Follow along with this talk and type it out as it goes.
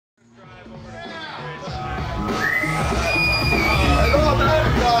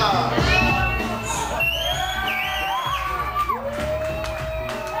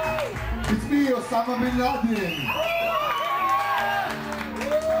Osama Bin Laden.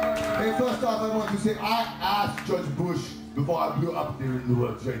 Hey, first off, I want to say I asked Judge Bush before I blew up there in the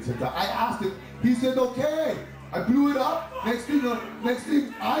World Trade Center. I asked him. He said, okay. I blew it up. Next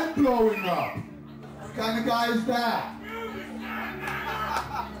thing, I'm blowing up. What kind of guy is that?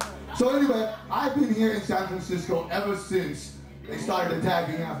 So anyway, I've been here in San Francisco ever since they started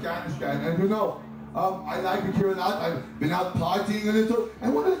attacking Afghanistan. And you know, I like it here and out. I've been out partying a little.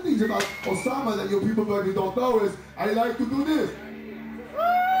 And one of the things about Osama that you people probably don't know is I like to do this.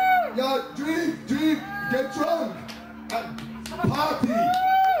 Yeah, drink, get drunk, party.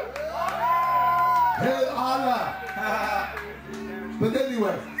 Hell Allah. But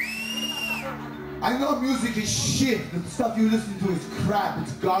anyway, I know music is shit. The stuff you listen to is crap.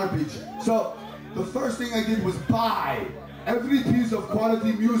 It's garbage. So the first thing I did was buy every piece of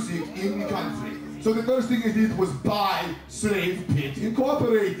quality music in the country. So the first thing I did was buy Slave Pit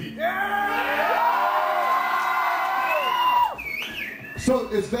Incorporated. So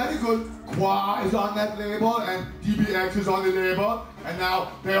it's very good. Qua is on that label and DBX is on the label. And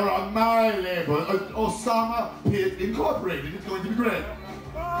now they're on my label, Osama Pit Incorporated. It's going to be great.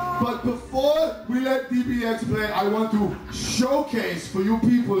 But before we let DBX play, I want to showcase for you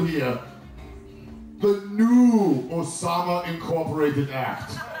people here the new Osama Incorporated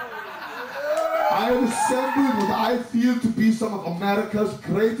act. I have assembled what I feel to be some of America's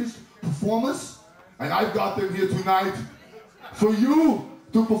greatest performers, and I've got them here tonight for you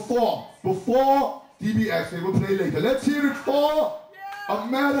to perform. Before DBX, they will play later. Let's hear it for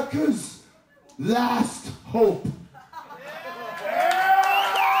America's Last Hope.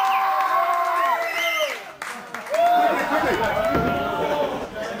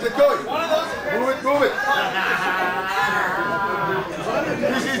 Get going. Move it.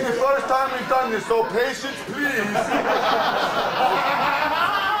 This is the first time we've done this, so patience, please.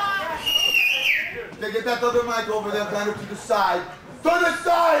 Okay, get that other mic over there, kind of to the side. To the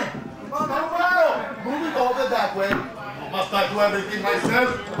side! Move it over that way. Must I do everything myself?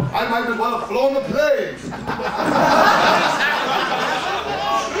 I might as well have flown the planes.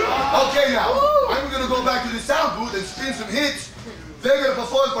 Okay, now, I'm going to go back to the sound booth and spin some hits. They're going to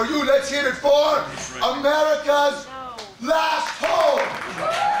perform for you. Let's hear it for America's Last Hope.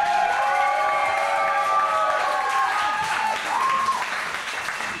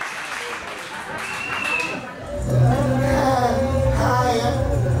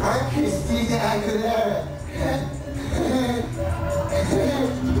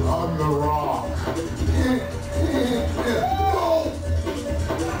 On the rock.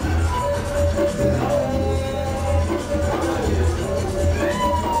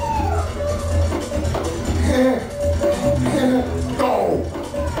 Go.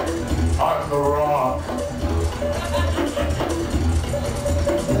 On the rock.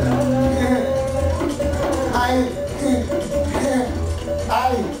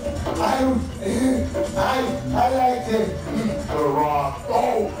 I like it. The rock.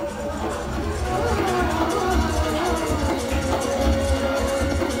 Oh.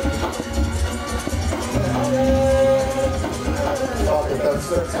 Oh, that's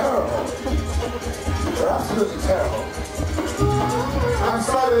terrible. They're absolutely terrible. I'm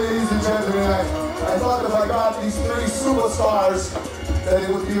sorry, ladies and gentlemen. I thought if I got these 3 superstars, that it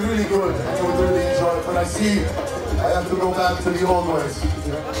would be really good and you would really enjoy it. But I see I have to go back to the old ways.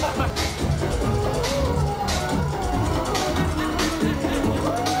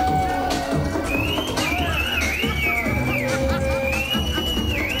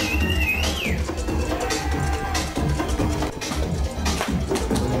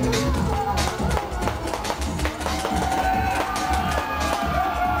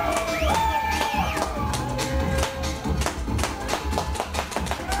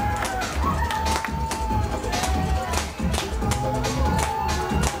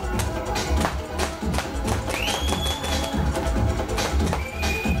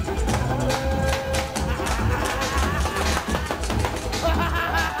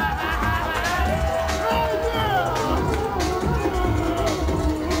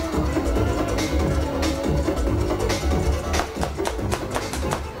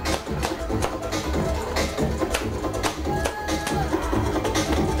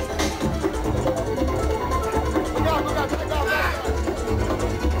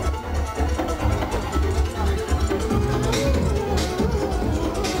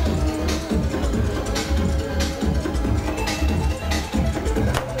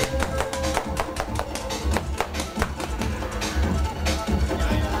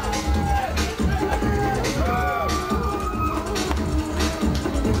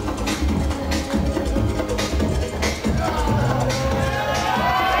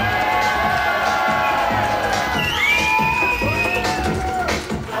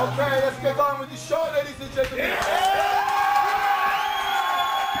 and gentlemen.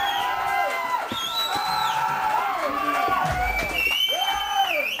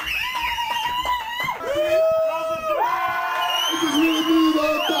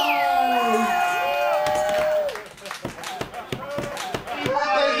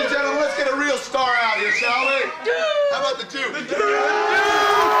 Ladies and gentlemen, let's get a real star out here, shall we? How about the Duke? The Duke!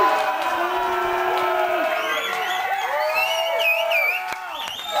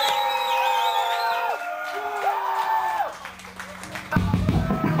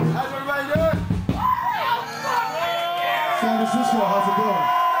 How's everybody doing? San Francisco, how's it going?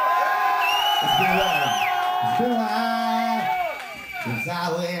 It's been a while. It's been a while since I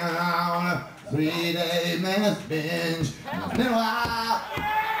went on a 3-day meth binge. It's been a while.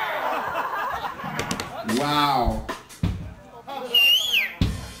 Wow.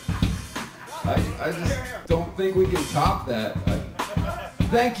 I just don't think we can top that.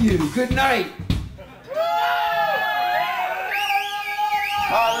 Thank you. Good night.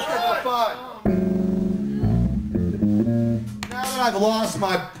 Alright, let's get some fun. Now that I've lost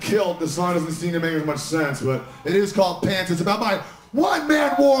my kilt, the song doesn't seem to make as much sense, but it is called Pants. It's about my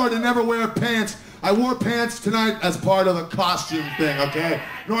one-man war to never wear pants. I wore pants tonight as part of a costume thing, okay?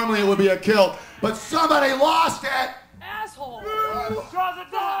 Normally it would be a kilt, but somebody lost it! Asshole!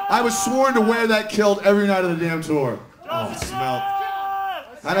 I was sworn to wear that kilt every night of the damn tour. Oh, it smelled.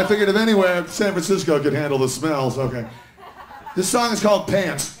 And I figured if anywhere, San Francisco could handle the smells, okay. This song is called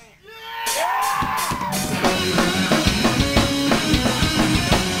Pants.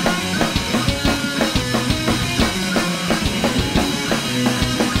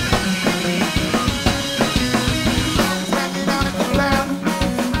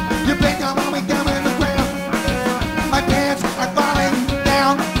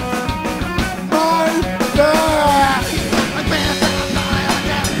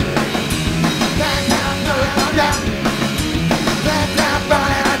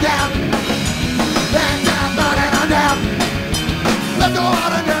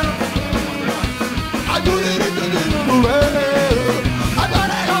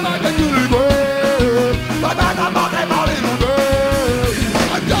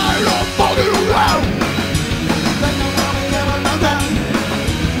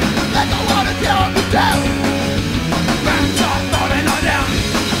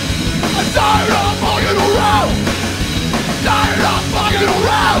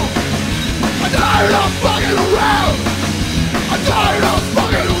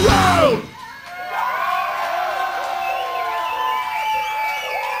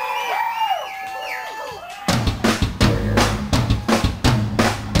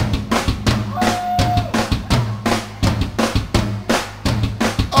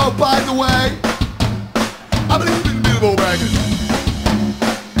 Oh, by the way, I believe in Bilbo Baggins.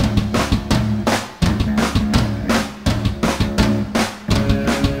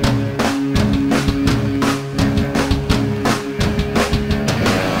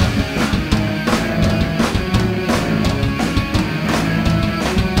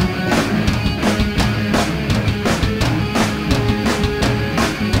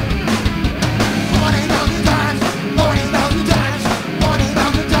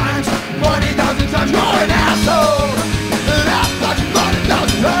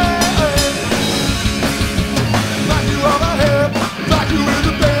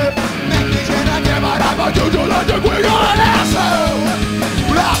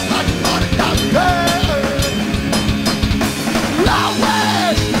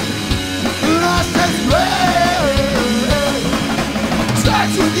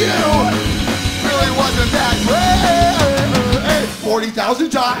 Really wasn't that great. 40,000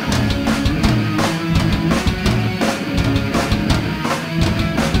 times.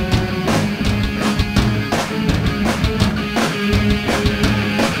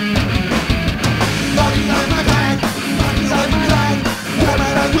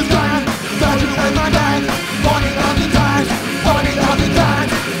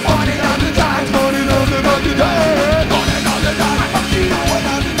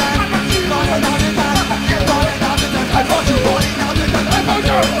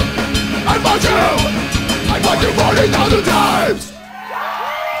 I fought you 40,000 times!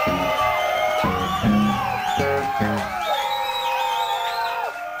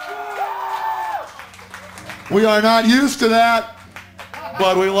 We are not used to that,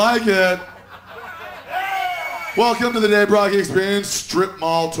 but we like it. Welcome to the Dave Brocky Experience Strip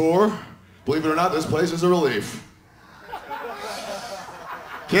Mall Tour. Believe it or not, this place is a relief.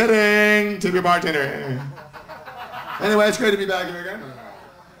 Kidding! Tip your bartender. Anyway, it's great to be back here again.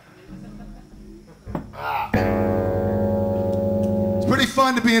 It's pretty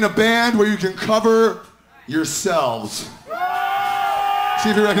fun to be in a band where you can cover yourselves. See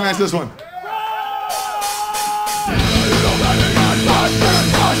if you recognize this one.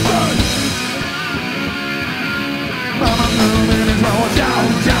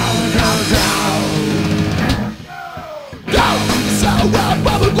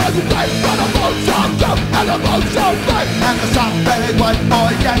 And the soft-bellied white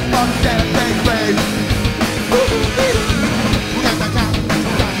boy gets from champagne grave.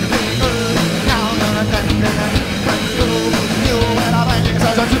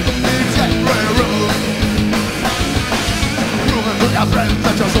 Friends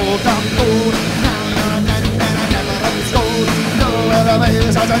that you're so damn cool. No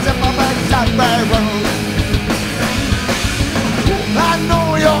elevators as I zip my back that way road. I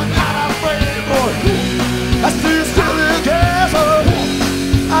know you're not afraid, boy. I see you still in castle.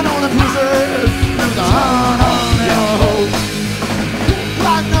 I know the prison is the heart on your home.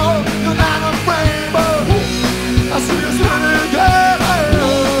 I know you're not afraid, boy. I see you still in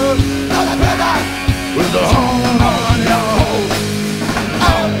castle. Now the prison is the heart on your home.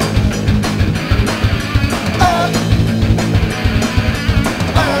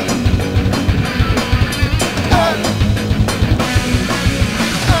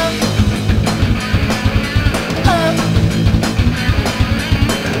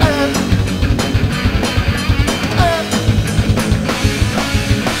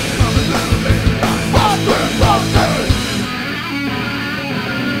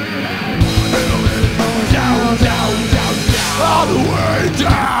 All the way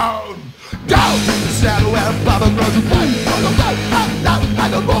down, down to the saddle where Baba grows a fight on the right, out,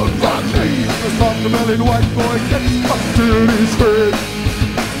 and the moon from me. The soft-bellied white boy gets fucked in his head.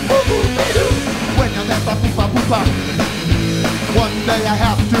 When you're there, ba-poopa, poopa. One day I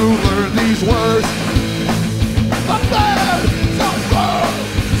have to learn these words. Up there, some girl,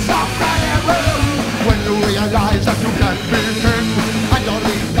 somebody will. When you realize that you can't be king, and you're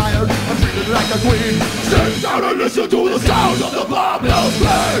leave tired and treated like a queen. Sit down and listen to the sound of the barbells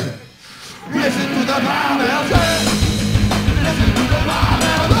ring. Listen to the barbells ring. Listen to the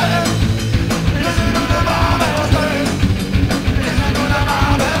barbells ring. Listen to the barbells ring. Listen to the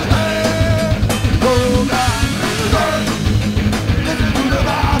barbells ring. Oh God, listen to the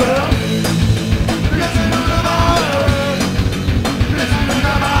barbells. Listen to the barbells. Listen to the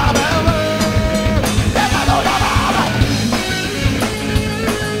barbells ring. Listen to the barbells.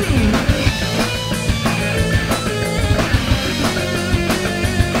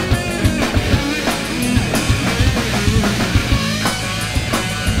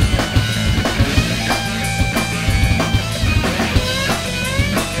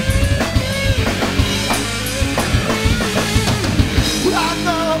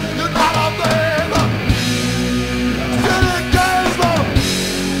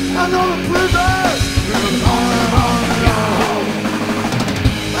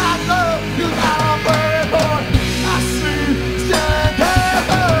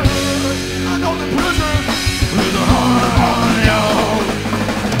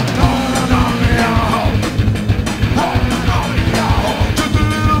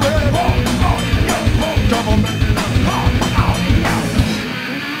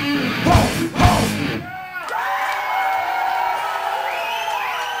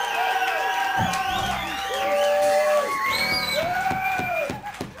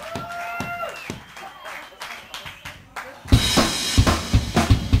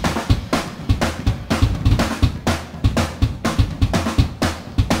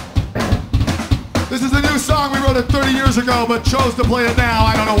 This is a new song we wrote it 30 years ago, but chose to play it now.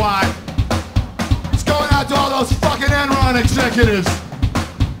 I don't know why. It's going out to all those fucking Enron executives.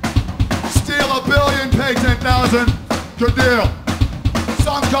 Steal $1 billion, pay 10,000. Good deal. The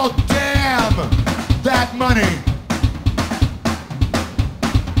song's called Damn That Money.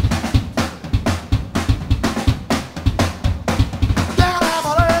 Damn that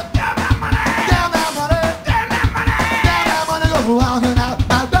money. Damn that money. Damn that money. Damn that money. Damn that money goes around and out.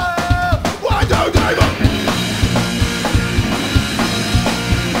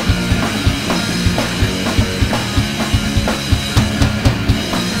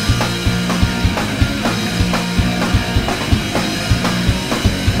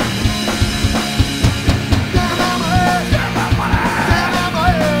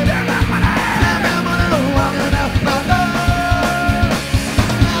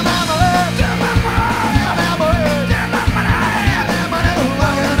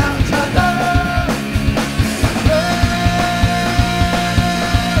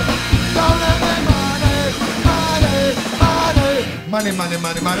 Money, money,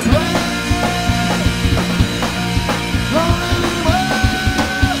 money, money.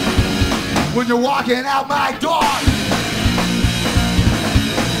 When when you're walking out my door.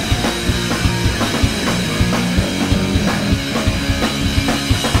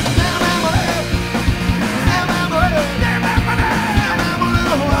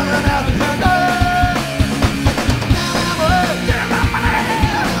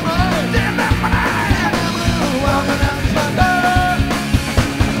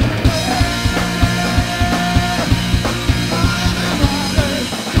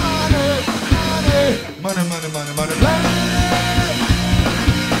 Money, money, money, money,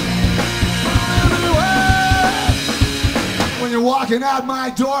 when you're walking out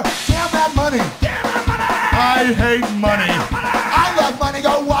my door, damn that money. Damn that money. I hate money. I love money.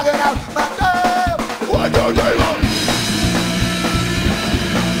 Go walking out my door. What do they love?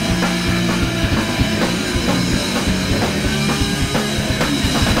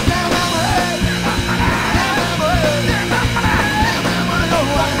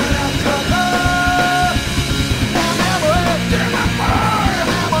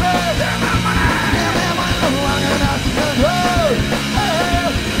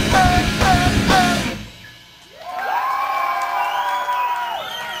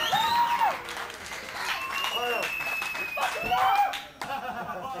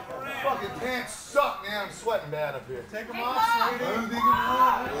 Fucking pants suck, man. I'm sweating bad up here. Take them off, sweetie.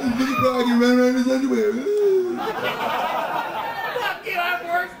 I'm thinking about you ran around his underwear. Fuck you, I'm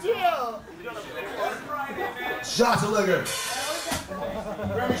worse too. Shots of liquor.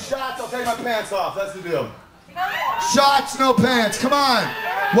 Bring me shots, I'll take my pants off. That's the deal. Shots, no pants. Come on.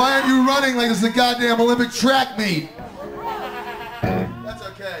 Why aren't you running like it's a goddamn Olympic track meet? That's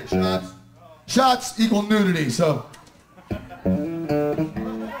okay. Shots equal nudity, so.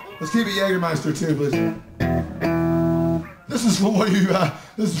 Let's keep it Jägermeister too, please. This is for you.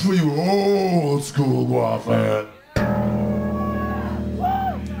 This is for you old school guafan.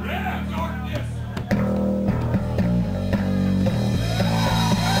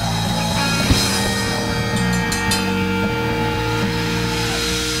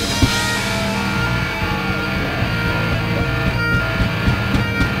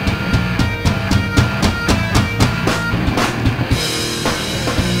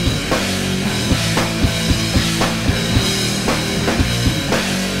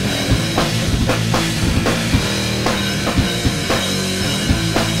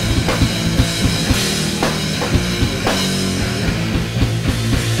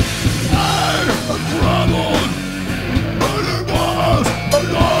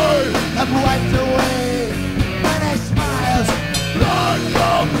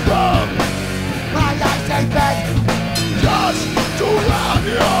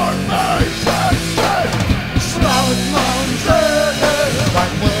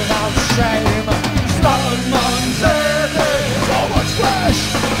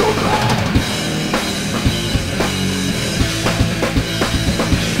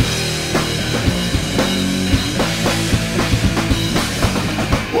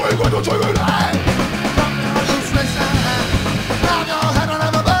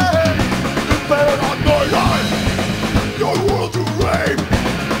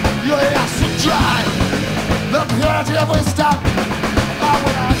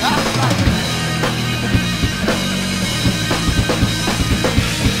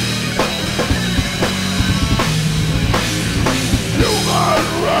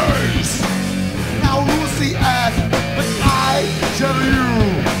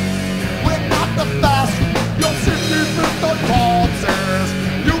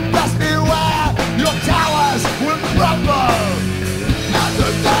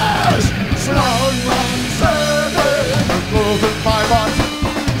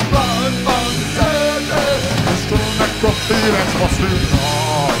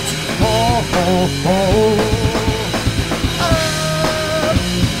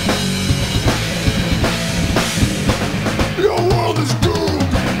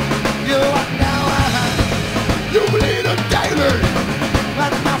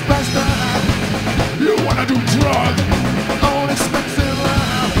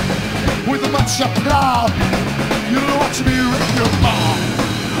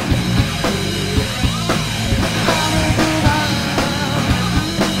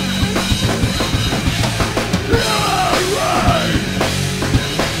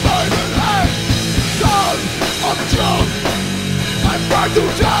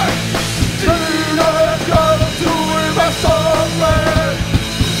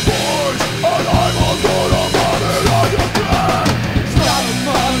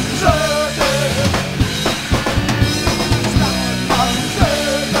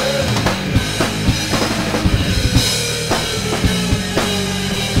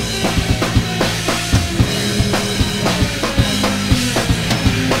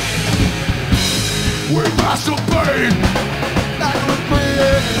 has to be that would be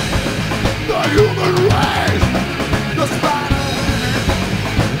the human race. The Spanish,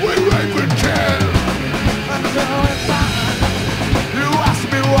 we rape and kill until it's time. You ask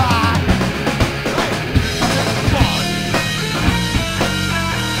me why.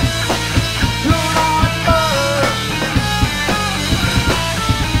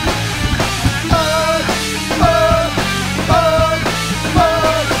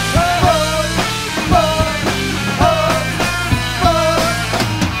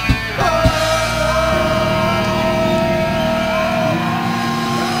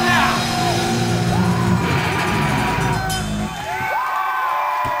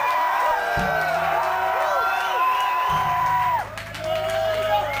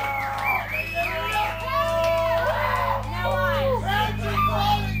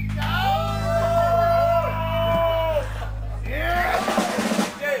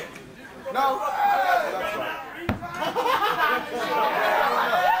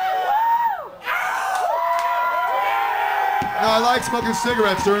 I like smoking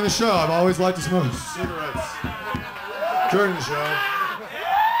cigarettes during the show. I've always liked to smoke cigarettes during the show.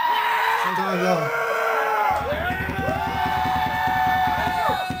 Sometimes I don't.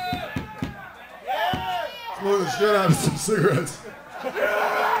 Smoking the shit out of some cigarettes.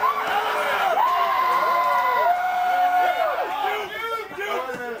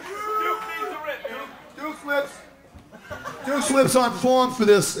 Duke slips on form for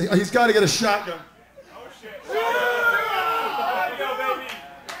this. He's got to get a shotgun.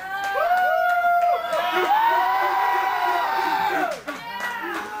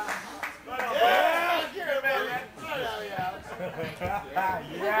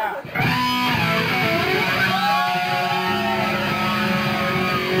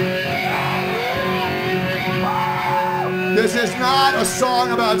 This is not a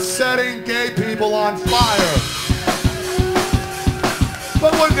song about setting gay people on fire.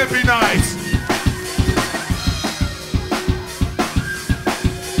 But wouldn't it be nice?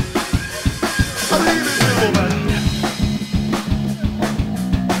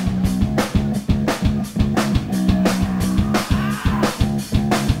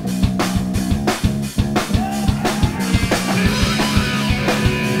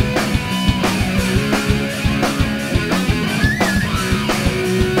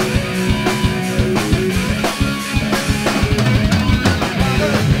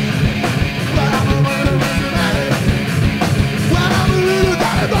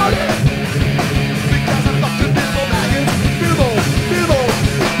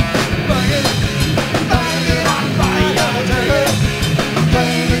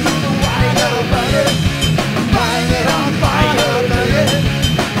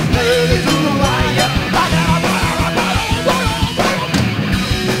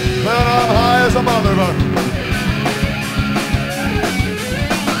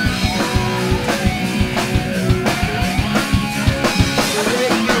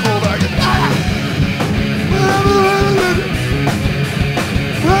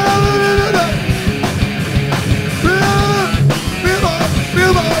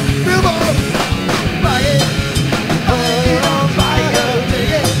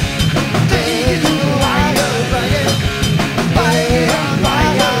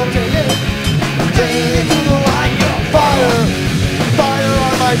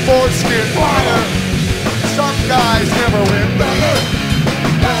 Foreskin fire. Some guys never win.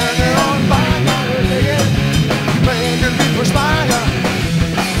 Hanging on fire, making me perspire.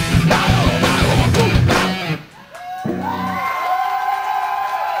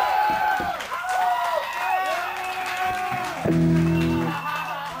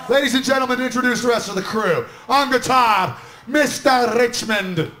 Ladies and gentlemen, introduce the rest of the crew. On guitar, Mr.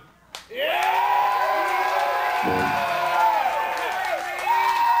 Richmond.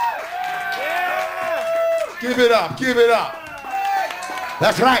 Give it up, give it up.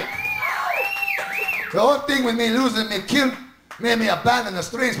 That's right. The whole thing with me losing me killed made me abandon the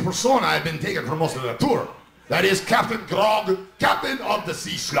strange persona I've been taking for most of the tour. That is Captain Grog, Captain of the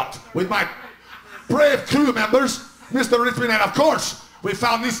Sea Slot, with my brave crew members, Mr. Richmond, and of course, we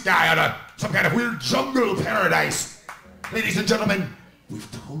found this guy at some kind of weird jungle paradise. Ladies and gentlemen,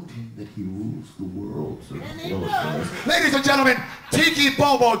 we've told him that he rules the world. So ladies and gentlemen, Tiki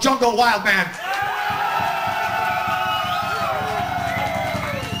Bobo, Jungle Wildman.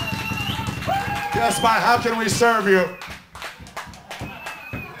 Yes, my, how can we serve you?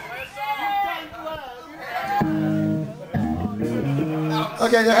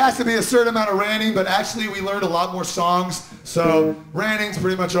 Okay, there has to be a certain amount of ranting, but actually we learned a lot more songs, so ranting's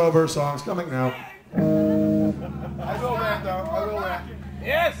pretty much over. Songs coming now. I will rant though, I will rant.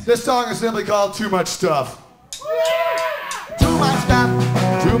 Yes! This song is simply called Too Much Stuff. Too much stuff,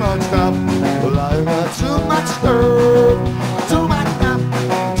 too much stuff. Well, I've got too much stuff. Too much stuff,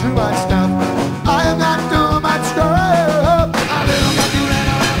 too much stuff. I have got too much stuff. I live on you and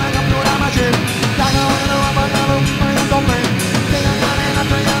I'm doing my shit. Like I want to know about the something. Think I'm gonna have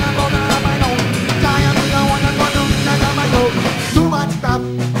to get a boat out of my nose. Dying me, I want to go to check out my coat. Too much stuff,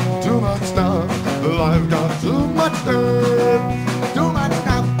 too much stuff. Well, I've got too much stuff. Too much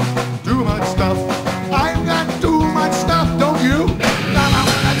stuff, too much stuff. I've got too much stuff, don't you?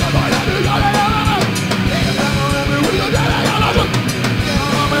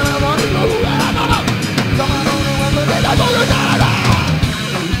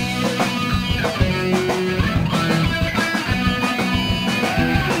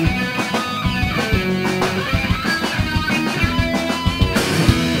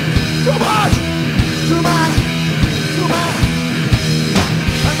 Too much! Too much! Too much!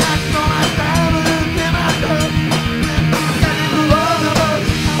 I got so much time in my cup.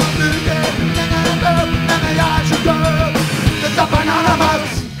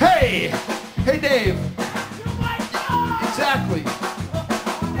 Hey! Hey, Dave! Exactly.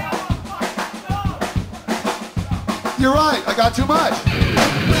 You're right, I got too much.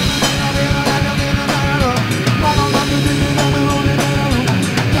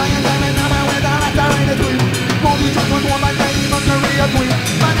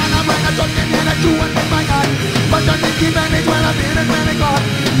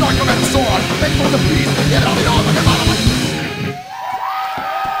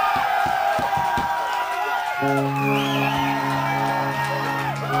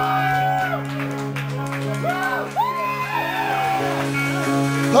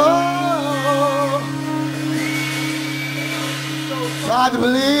 Hard to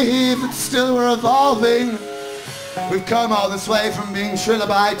believe that still we're evolving. We've come all this way from being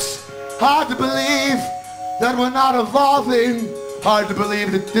trilobites. Hard to believe that we're not evolving. Hard to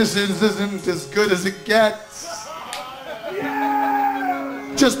believe that this isn't as good as it gets.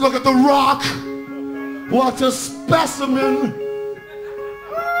 Just look at the rock. What a specimen.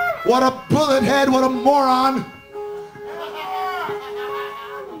 What a bullet head, what a moron.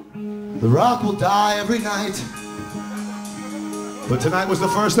 The rock will die every night. But tonight was the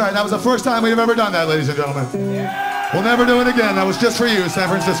first night. That was the first time we've ever done that, ladies and gentlemen. We'll never do it again. That was just for you, San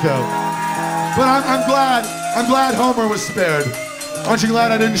Francisco. But I'm glad Homer was spared. Aren't you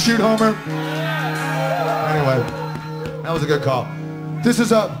glad I didn't shoot Homer? Anyway, that was a good call. This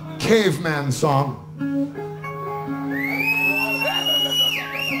is a caveman song.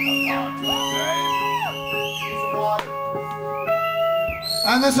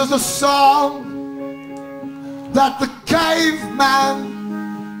 And this is a song that the caveman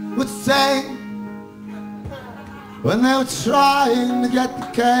would sing when they were trying to get the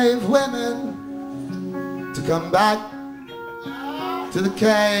cave women to come back to the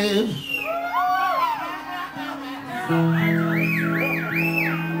cave.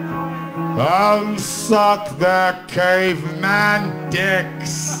 And suck their caveman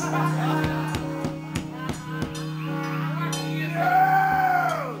dicks.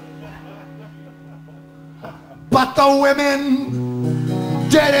 But the women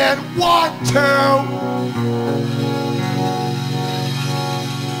didn't want to,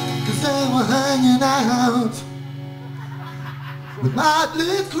 'cause they were hanging out with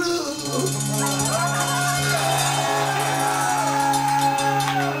Motley Crue.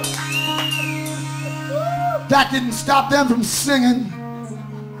 That didn't stop them from singing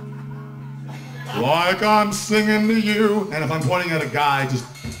like I'm singing to you. And if I'm pointing at a guy, just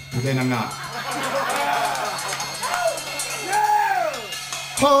pretend I'm not.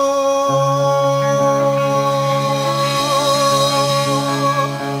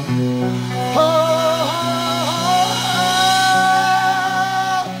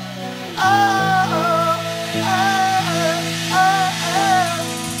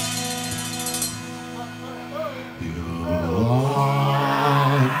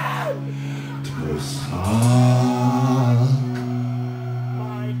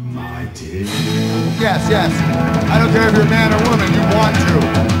 Yes, yes. I don't care if you're a man or woman, you want to.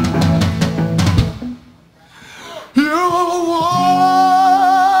 You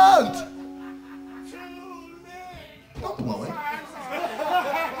want don't blow it.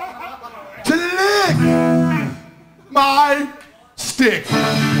 To lick my stick.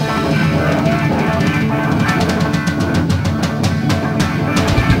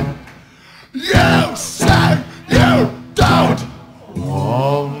 You say you don't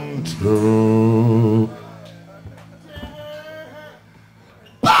want to.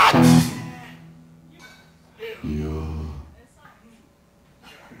 But you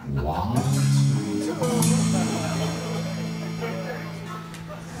want to.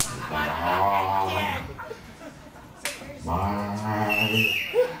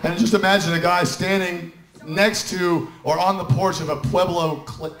 And just imagine a guy standing next to or on the porch of a Pueblo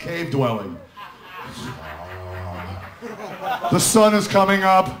cave dwelling. The sun is coming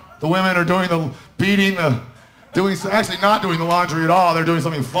up. The women are doing the beating, actually not doing the laundry at all. They're doing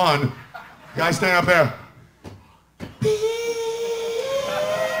something fun. Guy standing up there.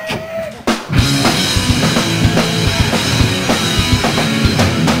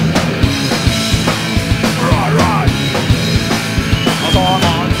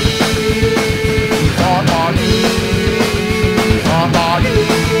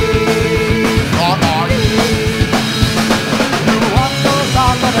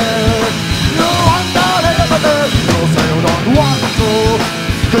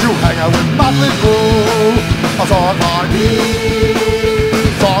 Cause you hang out with Motley Crue. I thought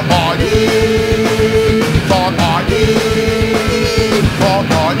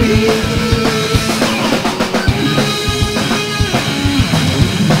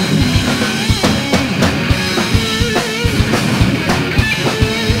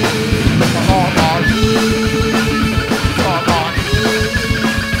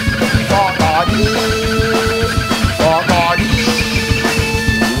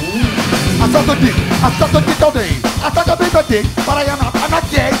I suck a dick all day. I suck a big dick, but I'm not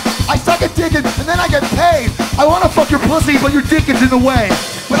gay. I suck a dick and then I get paid. I wanna fuck your pussy, but your dick is in the way.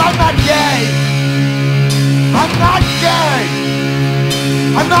 But I'm not gay. I'm not gay.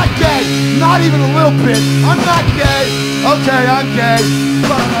 I'm not gay. Not even a little bit. I'm not gay. Okay, I'm gay.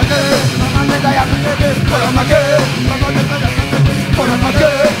 But I'm not gay. But I'm not gay. But I'm not gay. But I'm not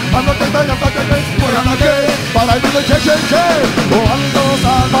gay. I'm not gay. But I'm not gay. But I really care. Oh, I'm so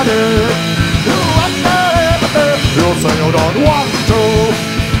somebody. You'll say you don't want to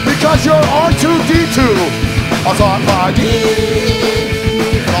because you're R2-D2. I thought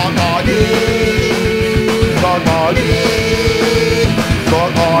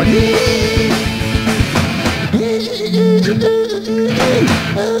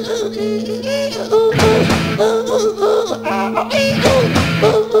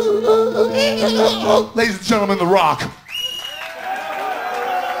ladies and gentlemen, The Rock.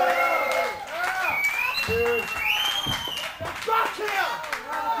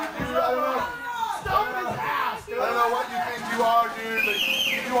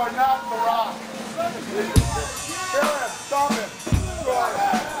 You are not The Rock. Stop it.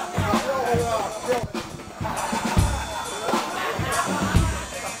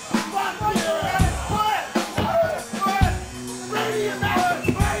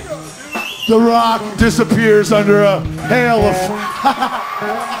 The Rock disappears under a hail of...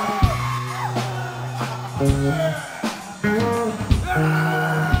 You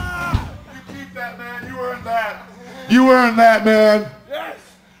keep that, man. You earned that. You earned that, man. Yes.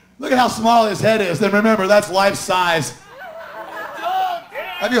 Look at how small his head is. Then remember, that's life size.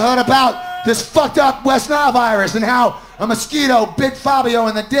 Have you heard about this fucked up West Nile virus and how a mosquito bit Fabio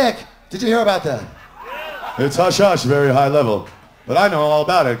in the dick? Did you hear about that? It's hush hush, very high level. But I know all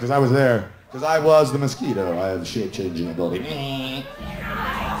about it because I was there. Because I was the mosquito. I have shape-changing ability.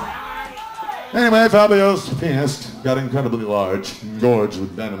 Anyway, Fabio's penis got incredibly large, gorged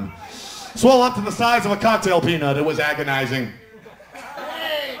with venom. Swole up to the size of a cocktail peanut. It was agonizing.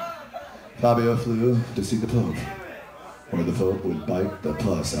 Fabio flew to see the Pope, where the Pope would bite the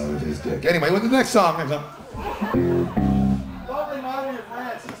pus out of his dick. Anyway, what's the next song? Don't remind me of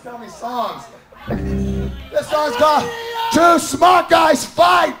France. Just tell me songs. This song's called Two Smart Guys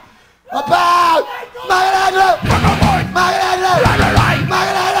Fight About Michelangelo.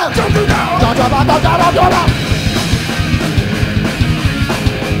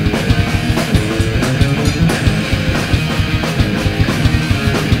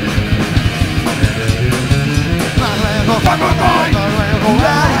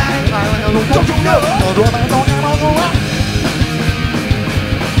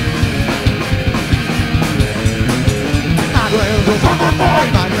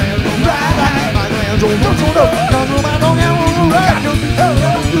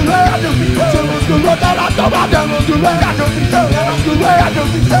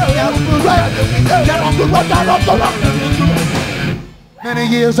 Many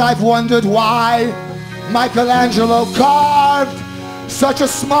years I've wondered why Michelangelo carved such a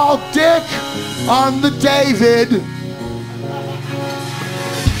small dick on the David.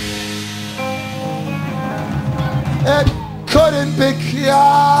 It couldn't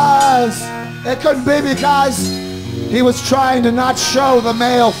be because he was trying to not show the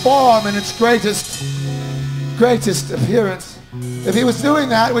male form in its greatest appearance. If he was doing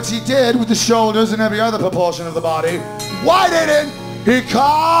that, which he did with the shoulders and every other propulsion of the body, why didn't he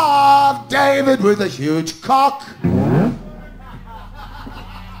carve David with a huge cock?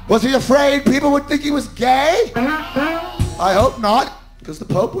 Was he afraid people would think he was gay? I hope not, because the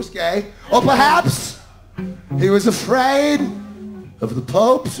Pope was gay. Or perhaps he was afraid of the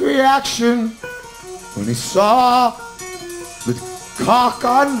Pope's reaction when he saw the cock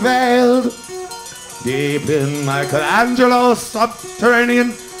unveiled deep in Michelangelo's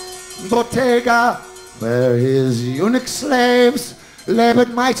subterranean bottega, where his eunuch slaves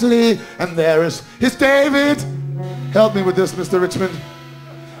labored mightily, and there is his David. Help me with this, Mr. Richmond.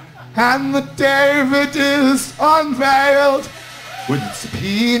 And the David is unveiled with its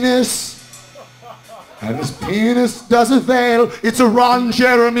penis, and his penis does avail. It's a Ron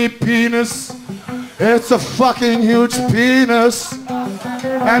Jeremy penis. It's a fucking huge penis.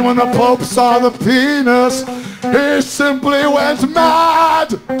 And when the Pope saw the penis, he simply went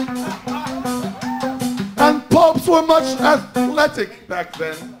mad. And popes were much athletic back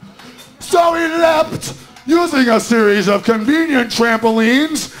then. So he leapt using a series of convenient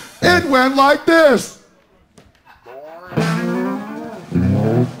trampolines. It went like this.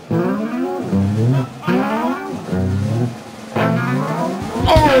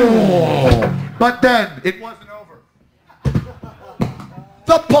 Oh! But then it wasn't over.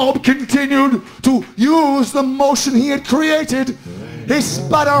 The Pope continued to use the motion he had created. He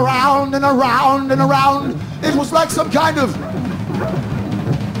spun around and around and around. It was like some kind of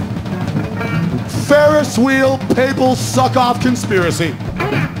Ferris wheel papal suck-off conspiracy.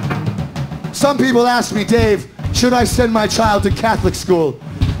 Some people ask me, Dave, should I send my child to Catholic school?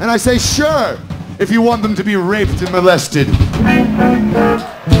 And I say, sure, if you want them to be raped and molested.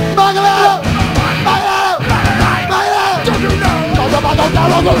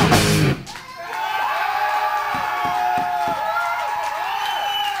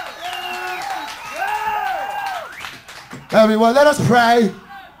 Everyone, let us pray.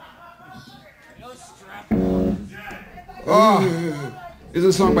 Oh, this is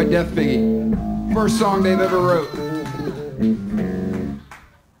a song by Death Biggie. First song they've ever wrote.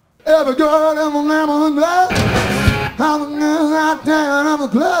 Every girl in the name of the love, how the girls out there in the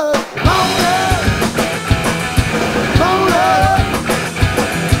club. Oh yeah, oh yeah,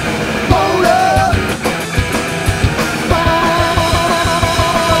 oh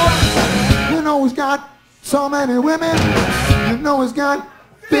yeah. You know he's got so many women. You know he's got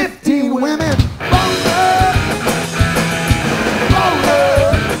 15 women. Oh yeah.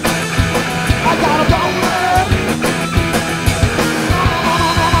 I gotta go there.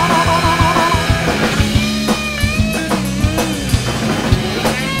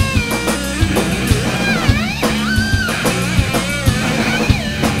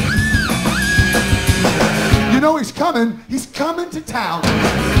 You know he's coming to town.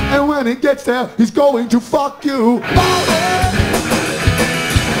 And when he gets there, he's going to fuck you. Oh, yeah.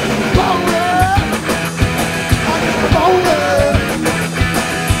 Oh, yeah. I gotta go there.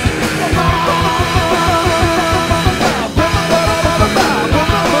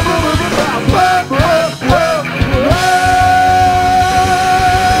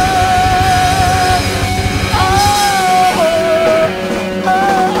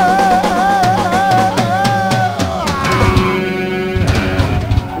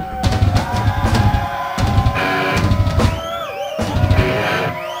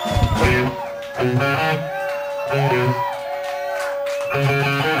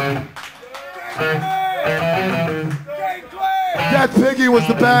 Death Piggy was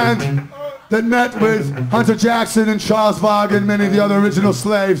the band that met with Hunter Jackson and Charles Varg and many of the other original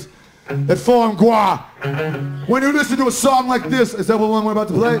slaves that formed Gua. When you listen to a song like this, is that the one we're about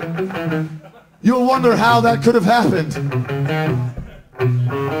to play? You'll wonder how that could have happened.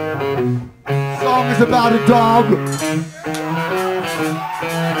 The song is about a dog.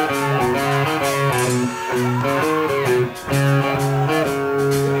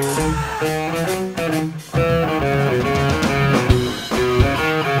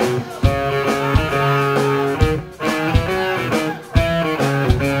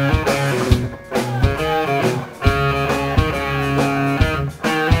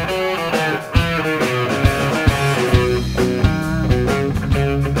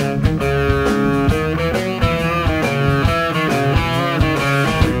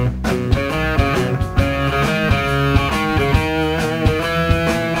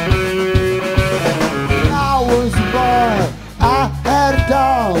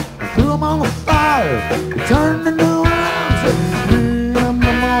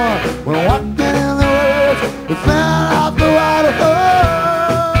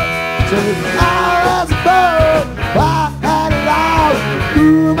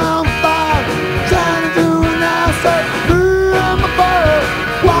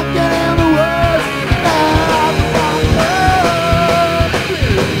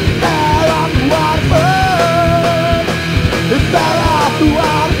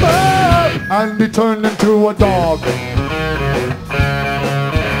 he turned into a dog.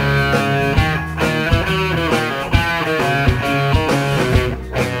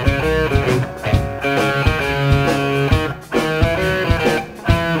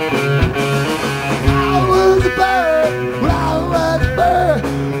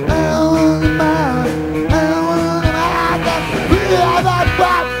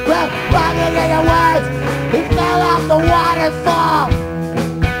 He fell off the waterfall.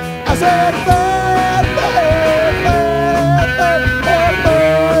 I said, bird, bird, bird, bird, bird,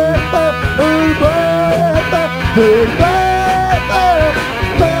 bird, bird, bird, bird,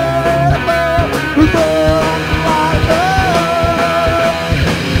 bird,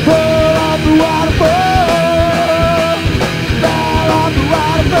 bird, bird on the waterfall, fell on the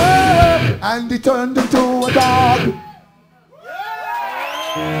waterfall, and he turned into a dog.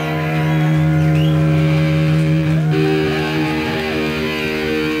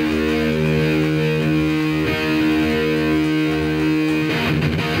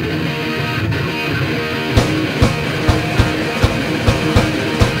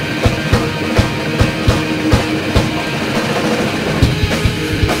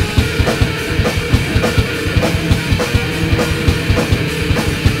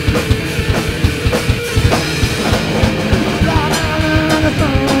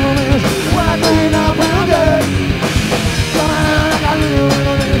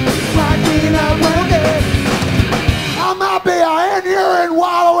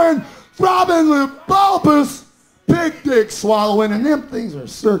 Bulbous pig dick swallowing, and them things are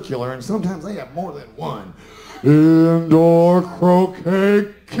circular, and sometimes they have more than one. Indoor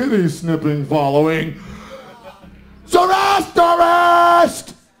croquet kitty snipping following. So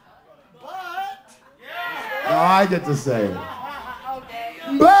arrest! Now I get to say it.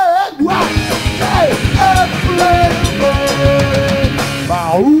 But what? Hey,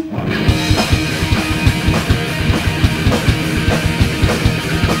 bow.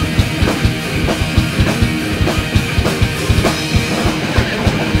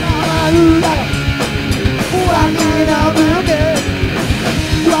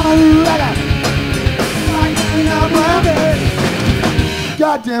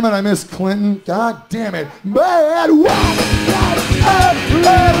 God damn it, I miss Clinton. God damn it. Bad walk.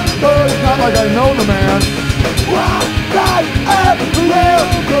 It's not like I know the man.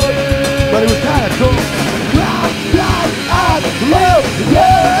 But it was kind of cool.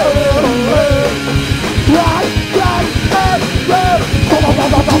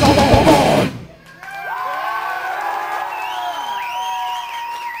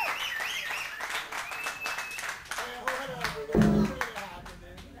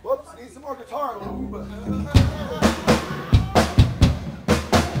 Whoops, need some more guitar.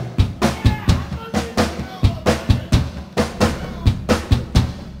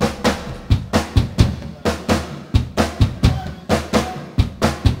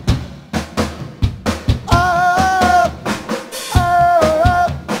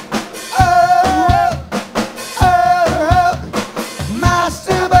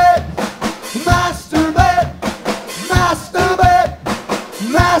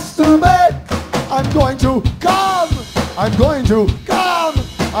 I'm going to come.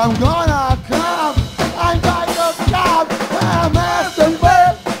 I'm gonna come. I'm going to come.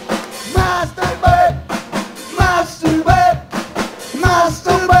 Masturbate, masturbate, masturbate,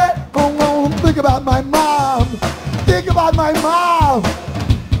 masturbate. Oh, think about my mom. Think about my mom.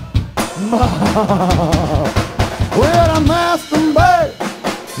 Mom. When I masturbate,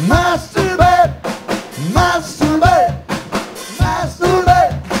 masturbate, masturbate,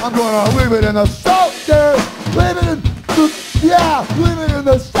 masturbate. I'm gonna leave it in the salt there. Leave it in leave it in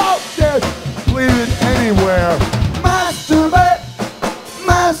the salt dish. Leave it anywhere. Masturbate,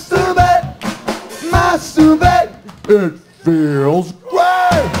 masturbate, masturbate. It feels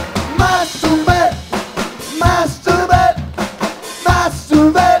great. Masturbate, masturbate,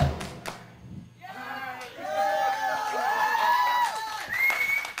 masturbate.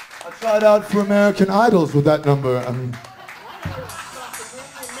 I tried out for American Idols with that number.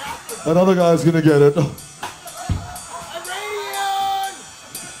 That other guy's gonna get it.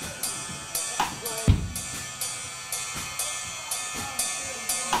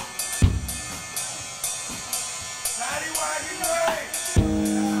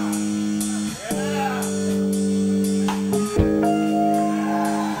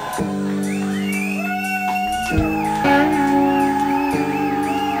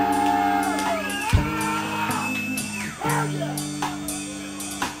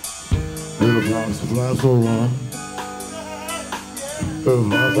 Little flowers fly so long. Little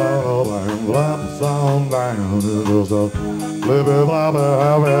flowers all down, fly so down. Little stuff, little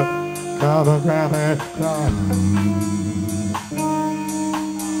flower, Gonna grab it down.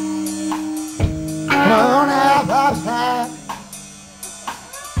 Don't have upside.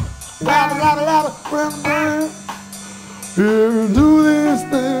 You do these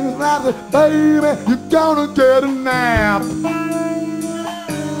things, baby, you're gonna get a nap.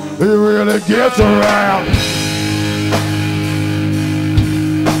 It really gets around.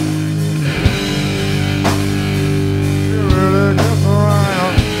 It really gets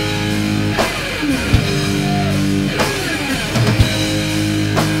around.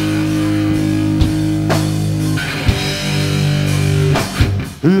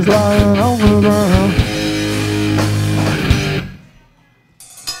 He's lying on the ground.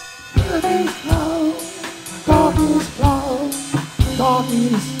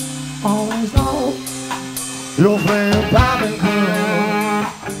 Doggies always know you're playing Bobby Cool.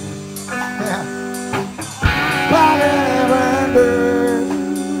 Yeah. Bobby never did.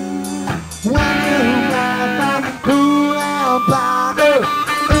 When you got Bobby Cool and Bobby,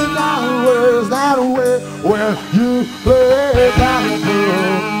 it's always that way when you play Bobby Cool.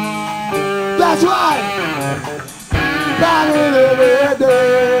 That's right. Bobby never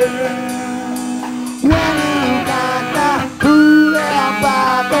did. When you got that cool and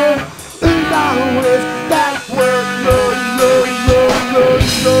Bobby, it's always that way.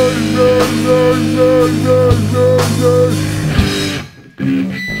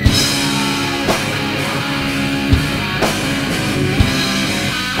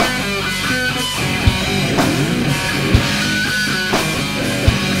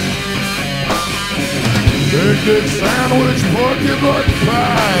 Big sandwich, porky butt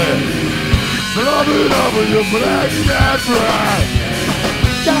pie. Rub it over your black cat dry.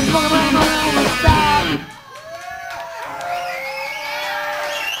 Just look around on the side.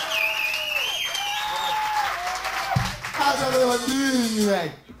 How's everyone doing today?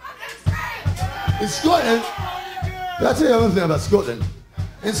 In Scotland, I'll tell you one thing about Scotland.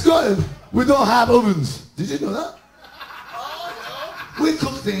 In Scotland, we don't have ovens. Did you know that? We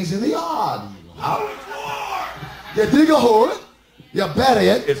cook things in the yard. You dig a hole, you bury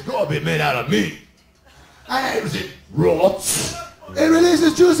it, it's got to be made out of meat. And as it rots, it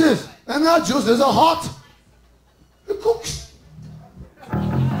releases juices, and that juices are hot. It cooks.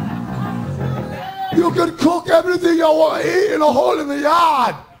 You can cook everything you want to eat in a hole in the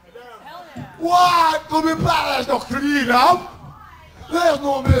yard. What? Could be bad, there's no clean up. There's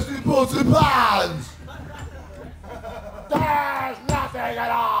no missing pots and pans. There's nothing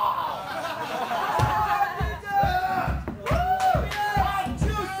at all.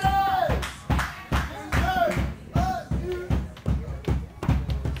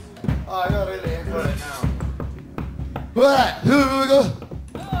 Oh, you're really in for it now. Alright, here we go.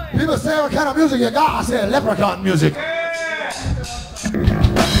 People say what kind of music you got? I say leprechaun music.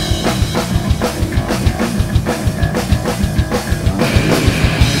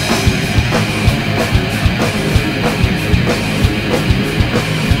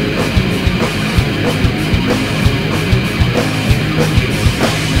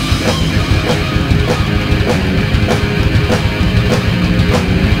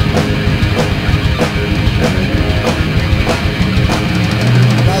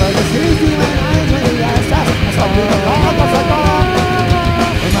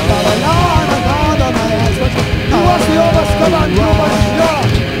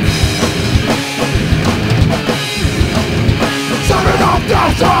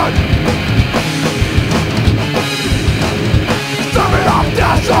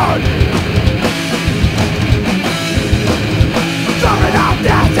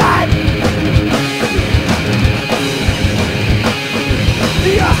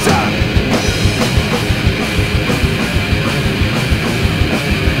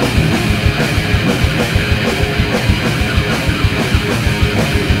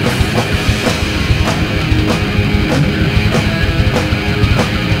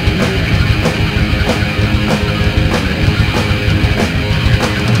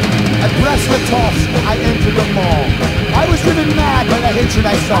 I entered the mall. I was driven mad by the hatred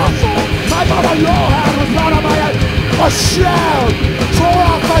I saw. My mama Johan was out of my head. A shell tore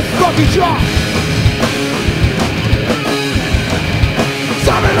off my fucking jaw.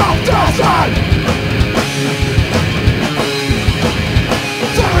 Summon off desert!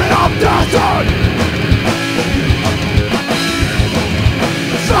 Summon off desert!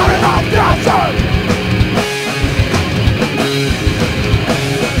 Summon off desert!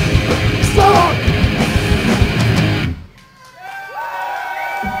 Stop!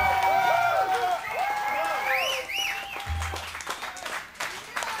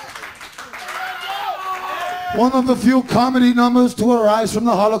 One of the few comedy numbers to arise from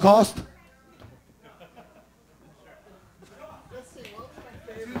the Holocaust.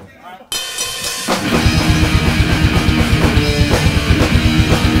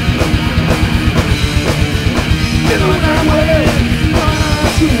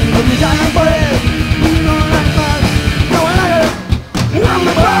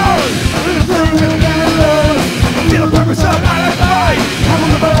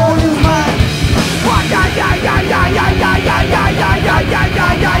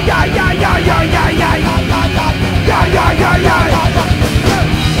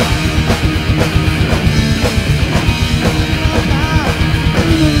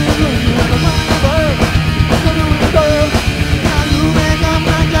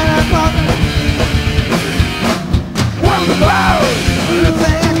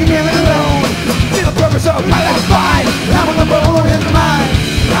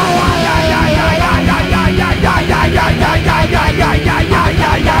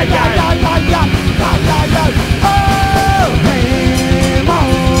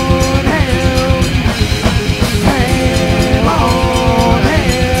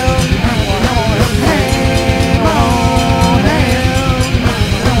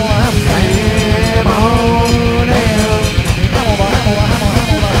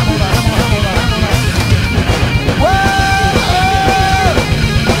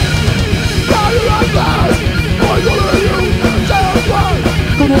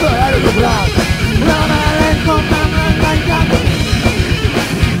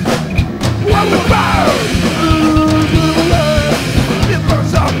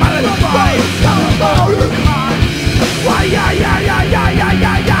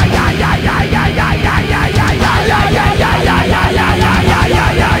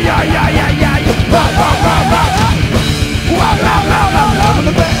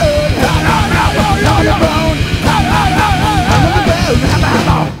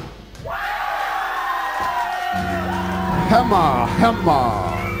 Come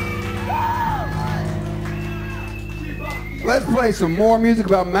on. Let's play some more music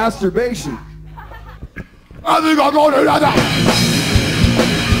about masturbation. I think I'm going to do that.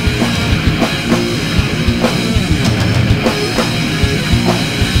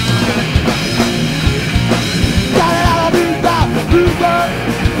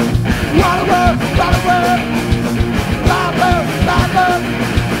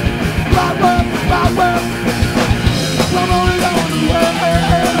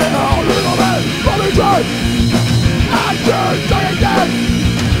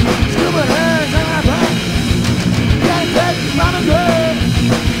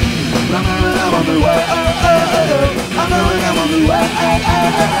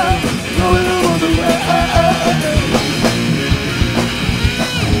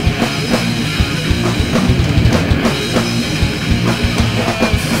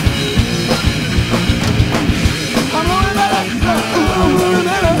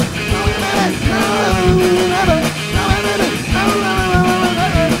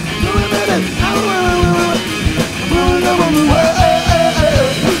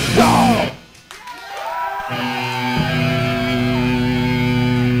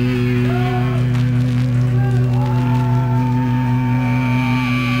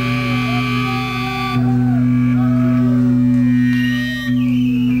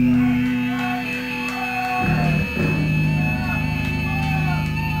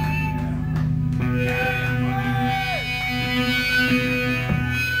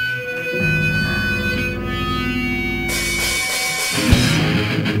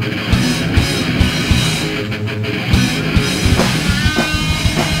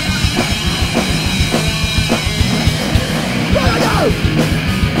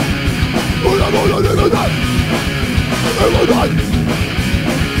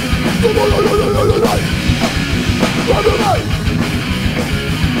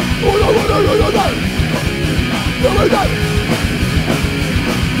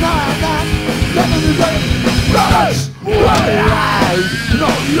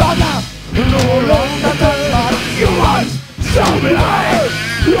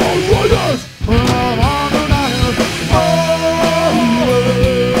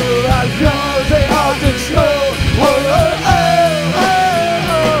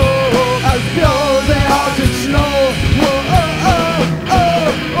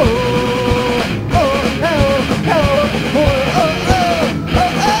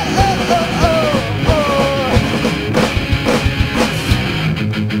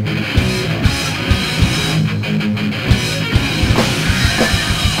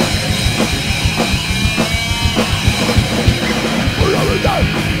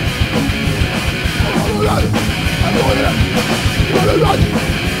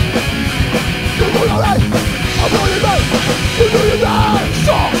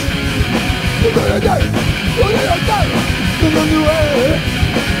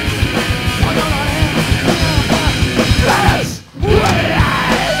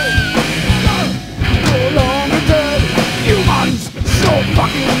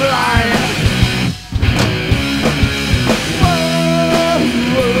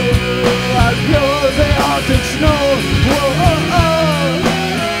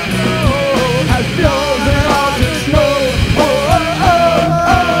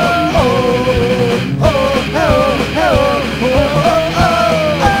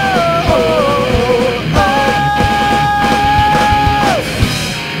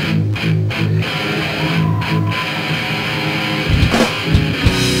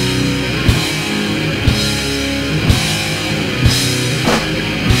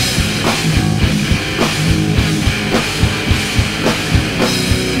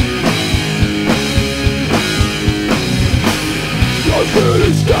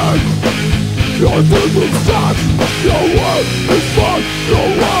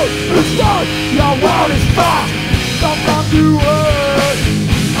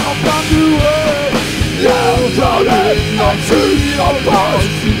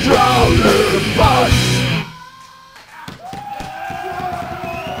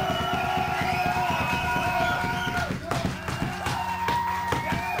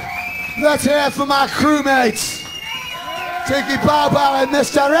 Let's hear it for my crewmates, Tiki Bobo and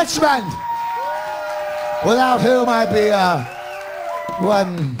Mr. Richmond, without whom I'd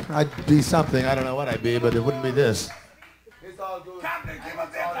be something. I don't know what I'd be, but it wouldn't be this. It's all good. Captain, give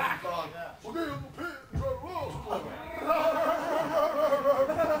us that back.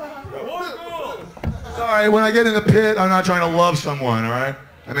 Sorry, when I get in the pit, I'm not trying to love someone, all right?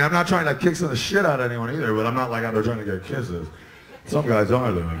 I mean, I'm not trying to kick the shit out of anyone either, but I'm not like out there trying to get kisses. Some guys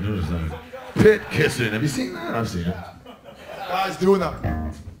are, though. I'm just saying. Pit kissing. Have you seen that? I've seen it. Guys doing that.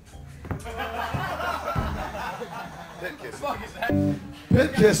 Pit kissing.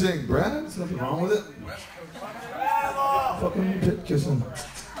 Pit kissing, Brad. There's nothing wrong with it. Fucking pit kissing.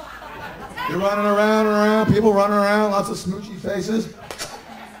 You're running around and around, people running around, lots of smoochy faces.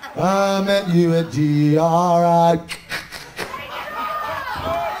 I met you at GRI.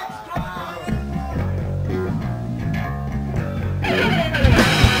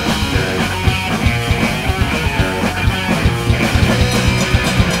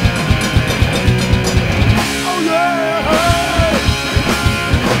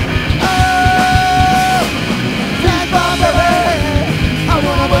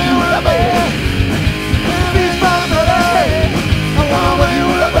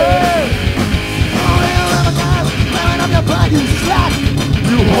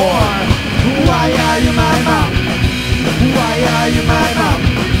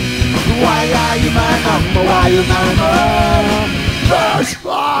 Why you my mom? First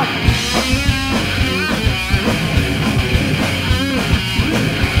fuck!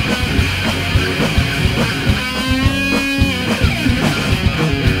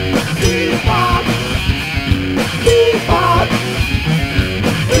 Bebop! Bebop!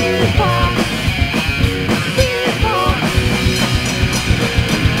 Bebop! Bebop!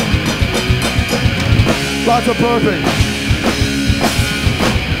 Lots of perfect.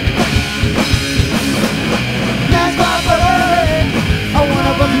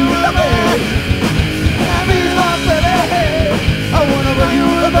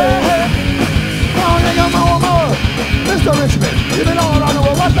 Mr. Richmond, even all I know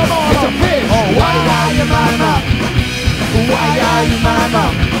what the more. It's a fish. Oh, why are you my mom? Why are you my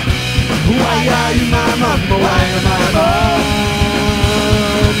mom? Why are you my mom? Why are you my mom? Why are you my mom?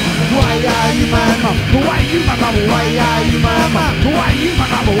 Why are you my mom? Why are you my mom? Why are you my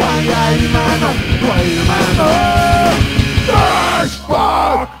mom? Why are you my mom? Why are you my mom? First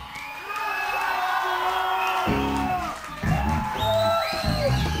fuck!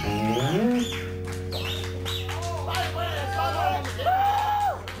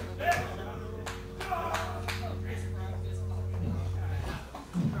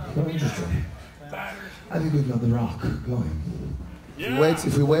 Interesting. I think we've got the rock going. Yeah.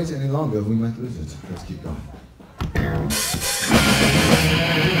 If we wait any longer, we might lose it. Let's keep going.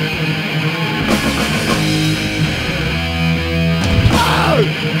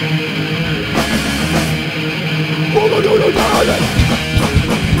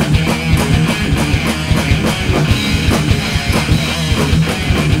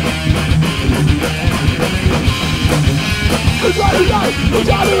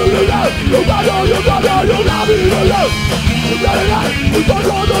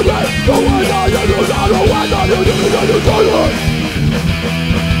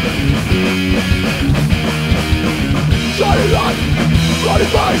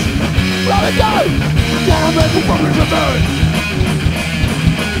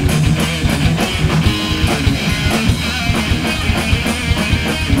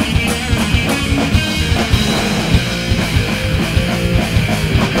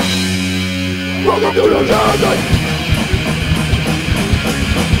 Welcome to the journey.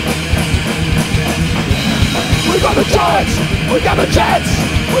 We got the chance, we got the chance,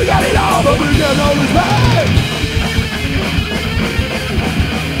 we got it all, but we get no respect.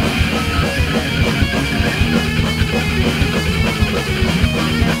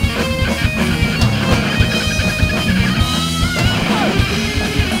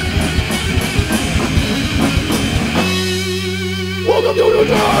 Welcome to the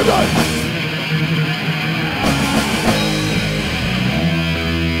journey.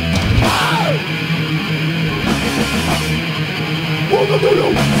 Welcome to you!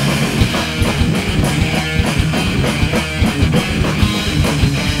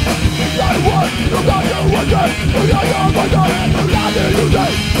 You got your wonder, you got your wonder, you got it, you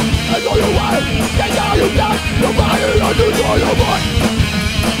say, and all your way, get down, you got, your body, and you draw your voice.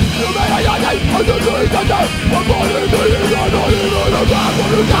 You made a young day, and you do it today, one body, do you got no even a back for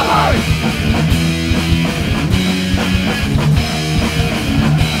you die.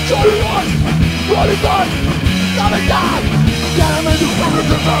 Show you what, running back, coming down. Damn it, you fucking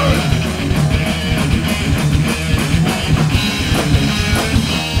deserve!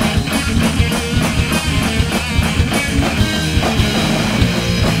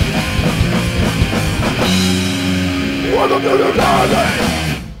 Welcome to the garden!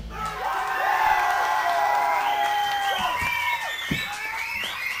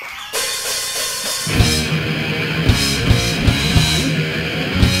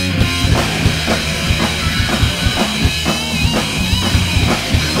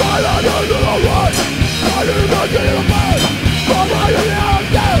 I didn't get it back.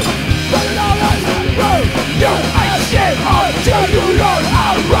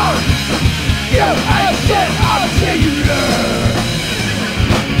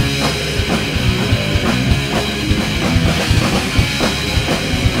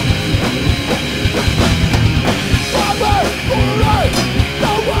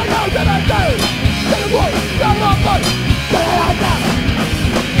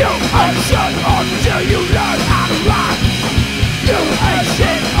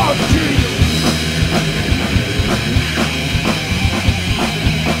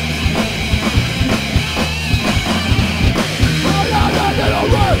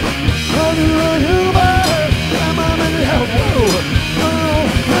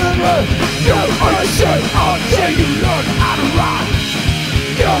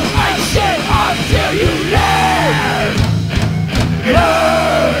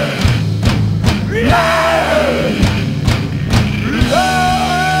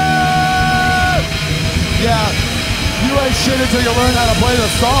 until you learn how to play the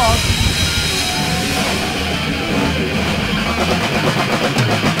song.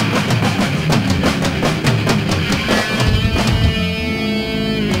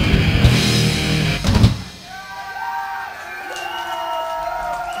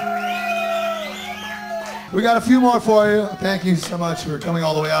 We got a few more for you. Thank you so much for coming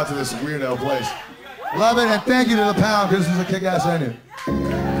all the way out to this weirdo place. Love it, and thank you to the Pound, because this is a kick-ass venue.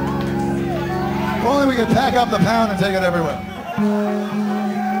 If only we could pack up the Pound and take it everywhere.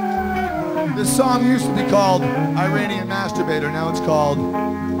 This song used to be called Iranian Masturbator. Now it's called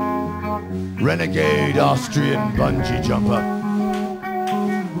Renegade Austrian Bungee Jumper.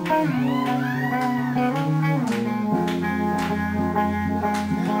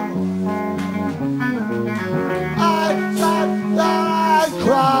 I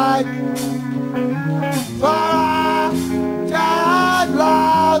cried for dead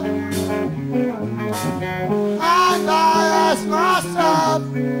love, and I asked myself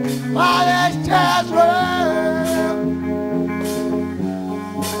why these tears were.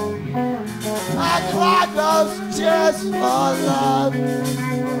 I cried those tears for love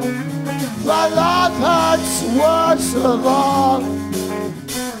hurts worst of all.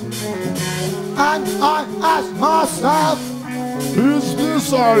 And I asked myself, Is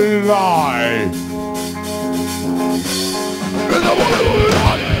this a lie? Is it what it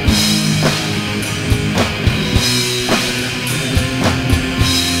was?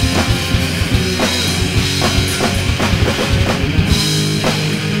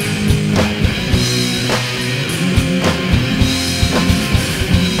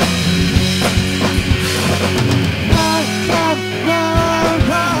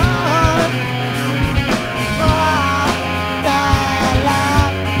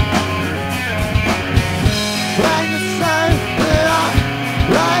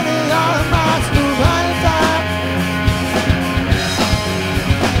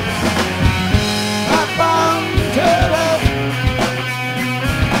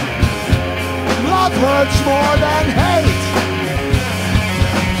 Hurts more than hate,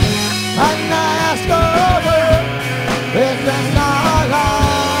 and I ask over if it's not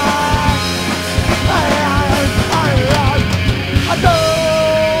lie. I don't know.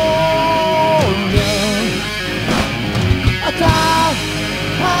 I don't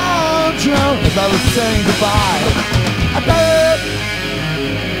know. As I was saying goodbye, I did.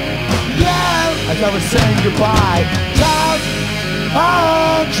 Yeah, as I was saying goodbye, don't.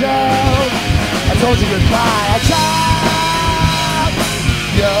 I told you goodbye, I tried.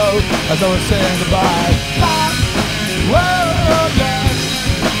 Yo, as I was saying goodbye. Whoa, yeah.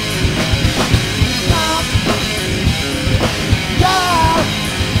 Yeah.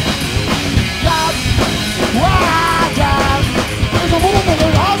 There's a woman in the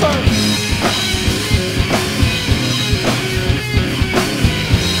house.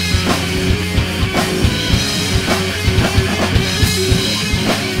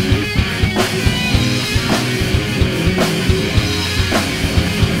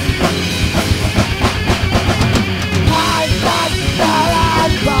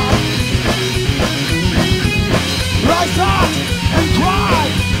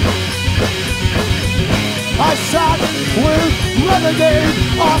 I sat with renegade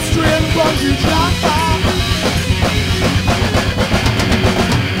Austrian bungee jumper.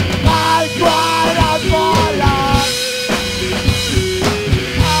 I cried out for love.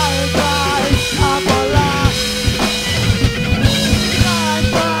 I cried out for love. I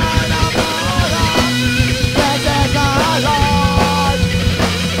cried out for love. This is our Lord.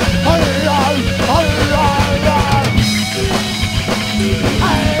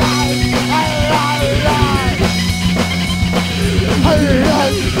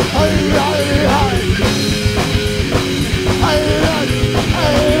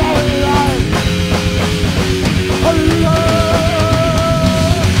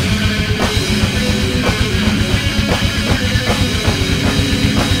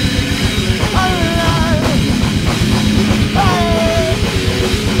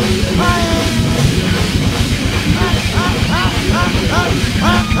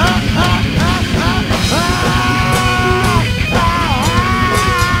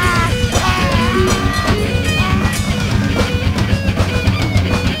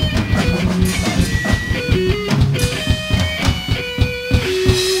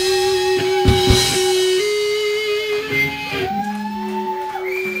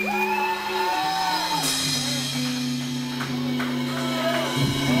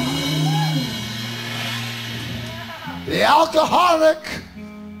 The alcoholic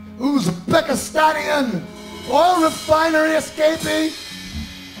Uzbekistanian oil refinery escapee.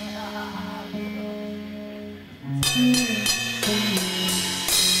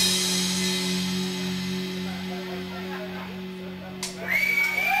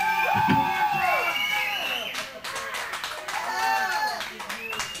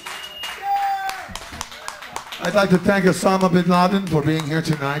 I'd like to thank Osama bin Laden for being here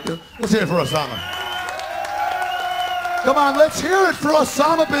tonight. Let's hear it for Osama. Come on, let's hear it for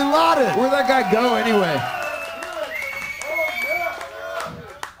Osama bin Laden. Where'd that guy go anyway?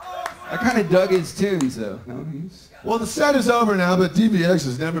 I kind of dug his tunes though. No, Well, the set is over now, but DBX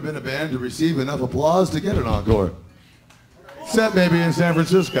has never been a band to receive enough applause to get an encore. Set maybe in San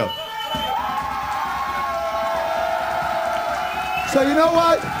Francisco. So you know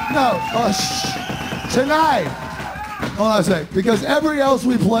what? No, tonight. Hold on a sec. Because everywhere else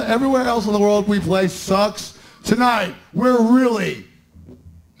in the world we play sucks. Tonight, we're really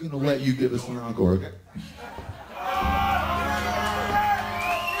gonna let you give us an encore, okay?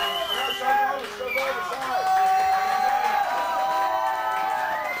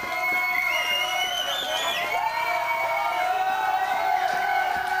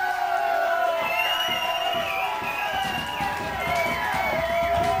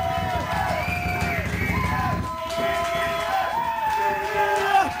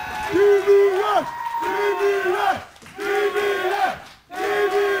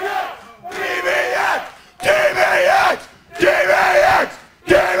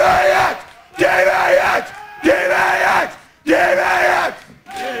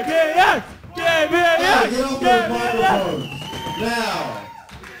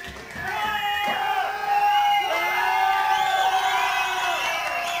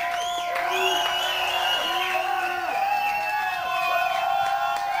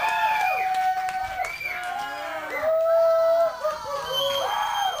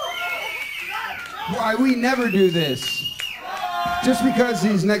 Why we never do this. Just because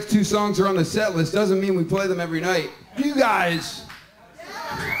these next two songs are on the set list doesn't mean we play them every night. You guys.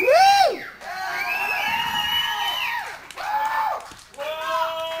 Woo!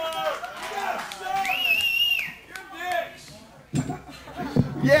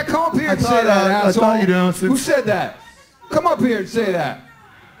 Yeah, come up here and say that, asshole. I thought you know. Who said that? Come up here and say that.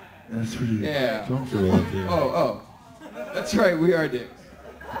 That's for you. Yeah. Don't feel like it. Oh. That's right, we are dicks.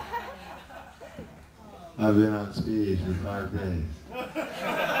 I've been on speed for 5 days.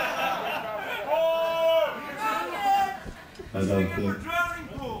 I don't think.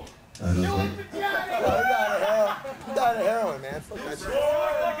 You died of heroin, man. Fuck that shit.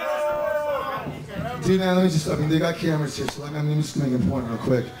 Dude, man, let me just, they got cameras here, so let me just make a point real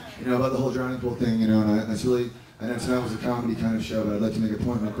quick, about the whole drowning pool thing, and that's really, I know tonight was a comedy kind of show, but I'd like to make a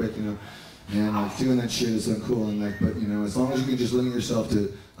point real quick, and doing that shit is uncool, and but as long as you can just limit yourself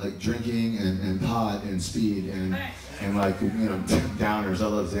to, drinking and pot and speed and downers, I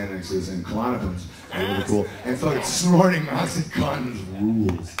love Xanaxes and Klonopins, are really cool, and fucking snorting OxyContin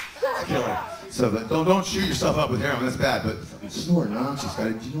rules. It's killer. So, but don't shoot yourself up with heroin, that's bad, but snorting Oxy's got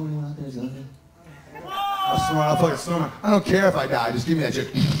it. Do you know anyone out there who's out there? I'll fucking snort. I don't care if I die, just give me that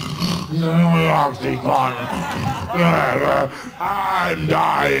shit. OxyContin. I'm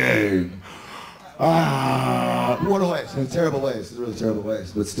dying. What a waste. In a terrible waste. It's a really terrible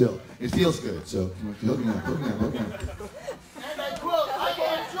waste. But still, it feels good. So, hook me up. And I quote, I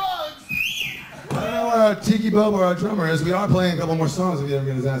want drugs. I don't know where our Tiki Bob or our drummer is. We are playing a couple more songs if you ever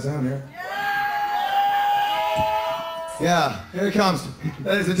get his ass down here. Yeah, here he comes.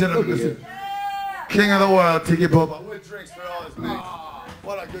 Ladies and gentlemen, Mr. King of the world, Tiki Bob. With drinks for all his mates.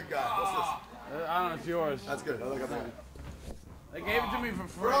 What a good guy. What's this? I don't know, it's yours. That's good. I like that. They gave it to me for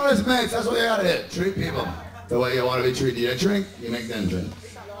free. For all his mates, that's what you gotta hit. Treat people the way you want to be treated. You drink, you make them drink.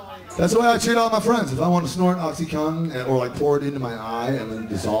 That's the way I treat all my friends. If I want to snort OxyContin or pour it into my eye and then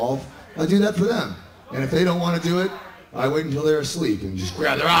dissolve, I do that for them. And if they don't want to do it, I wait until they're asleep and just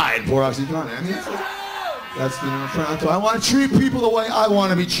grab their eye and pour OxyContin. I mean, that's I want to treat people the way I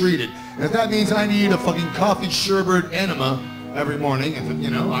want to be treated. And if that means I need a fucking coffee sherbet enema every morning, if I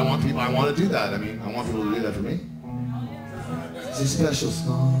want to do that. I mean, I want people to do that for me. It's a special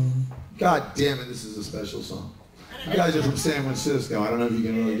song. God damn it, this is a special song. You guys are from San Francisco. I don't know if you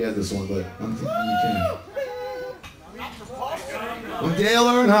can really get this one, but I'm thinking you can. When Dale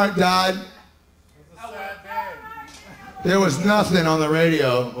Earnhardt died, there was nothing on the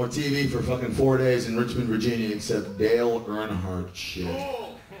radio or TV for fucking 4 days in Richmond, Virginia except Dale Earnhardt shit.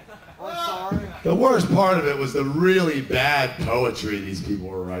 The worst part of it was the really bad poetry these people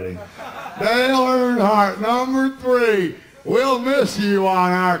were writing. Dale Earnhardt, number 3. We'll miss you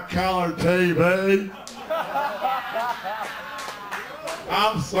on our color TV.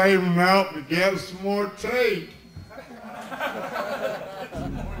 I'm saving up to get some more tape.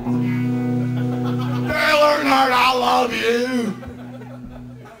 Dale Earnhardt, I love you.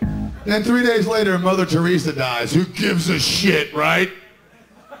 Then 3 days later, Mother Teresa dies. Who gives a shit, right?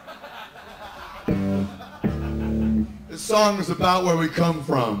 This song is about where we come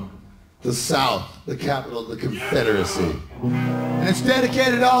from. the South, the capital of the Confederacy. And it's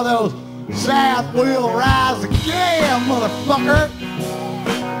dedicated to all those South will rise again, motherfucker.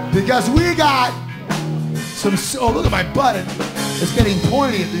 Because we got some, oh, look at my butt. It's getting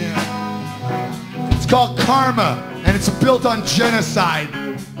pointy at the end. It's called Karma, and it's built on genocide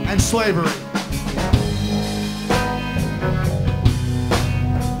and slavery.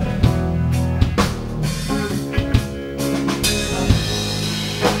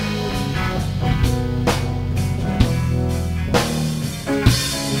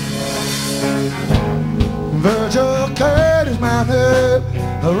 Virgil Curtis mounted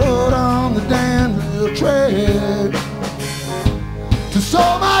the road on the Danville Trail. To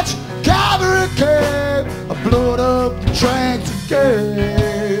so much cavalry came, I blew up the tranks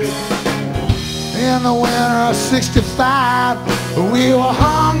again. In the winter of '65, we were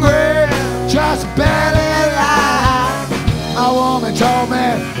hungry, just barely alive. My woman told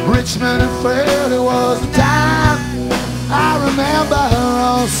me Richmond and failed, it was the time. I remember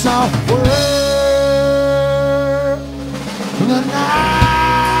her own soft words. The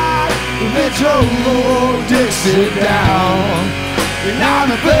night they drove Dixie down, and now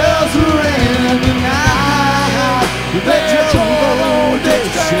the bells are ringing. The night they drove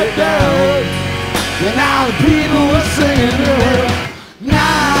Dixie down, and now the people were singing. Na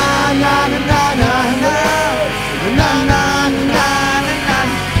na na na na na na na na na.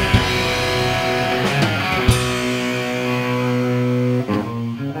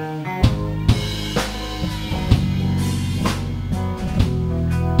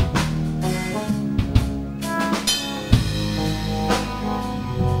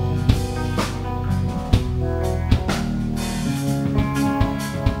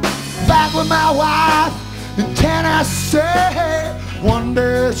 With my wife in Tennessee, one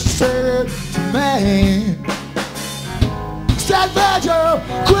day she said to me, said, Virgil,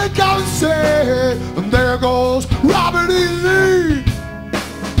 quick go and say, and there goes Robert E. Lee.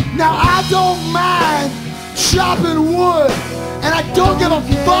 Now I don't mind chopping wood, and I don't give a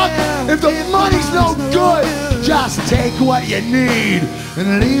fuck if the money's no good. Just take what you need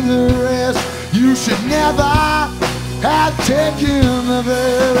and leave the rest. You should never have taken the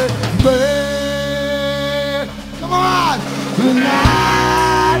very best. Come on! The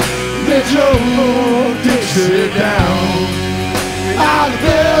night that drove Dixie down, all the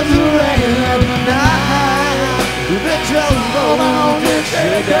bells are ringing. The night that drove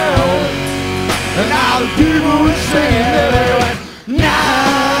Dixie down, and all the people were singing. They went, na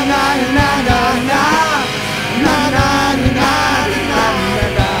na na na na na na na na na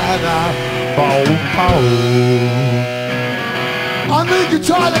na. Bow bow. On the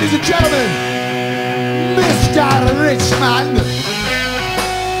guitar, ladies and gentlemen, Mr. Richmond.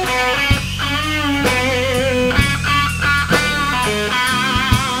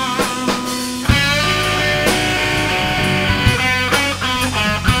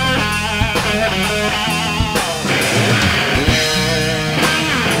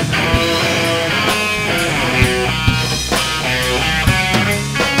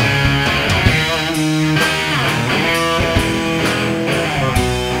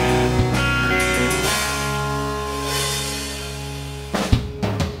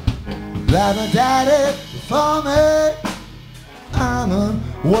 Like my daddy before me, I'm a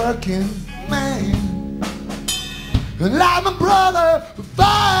working man. And like my brother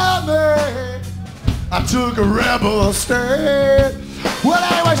before me, I took a rebel stand. Well,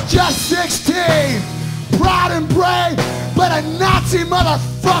 I was just 16, proud and brave, but a Nazi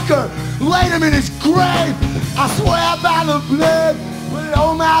motherfucker laid him in his grave. I swear by the blood, put it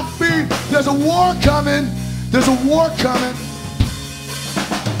on my feet. There's a war coming, there's a war coming.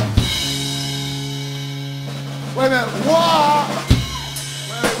 Wait a minute, war!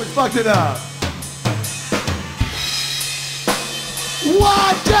 Wait, we fucked it up. 1,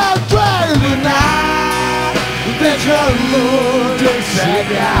 2, 3, the night that your Lord takes sat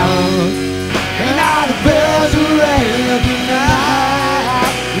down, and all the bells are ringing the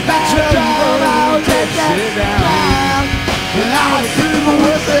night that your Lord takes sat down, and all the people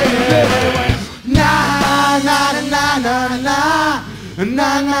were singing, na na na na na. Na,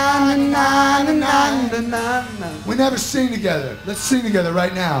 na, na, na, na, na, na, na. We never sing together. Let's sing together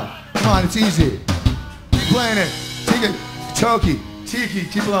right now. Come on, it's easy. Keep playing it. Take it. Toki, Tiki,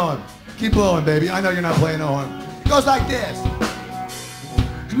 keep blowing. Keep blowing, baby. I know you're not playing no horn. It goes like this.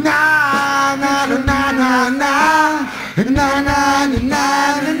 Na, na, na, na, na, na. Na, na, na,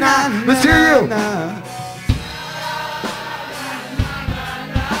 na, na, na. Let's hear you.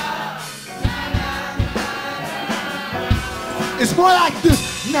 It's more like this.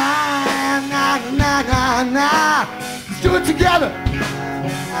 Na, na, na, na, na. Let's do it together.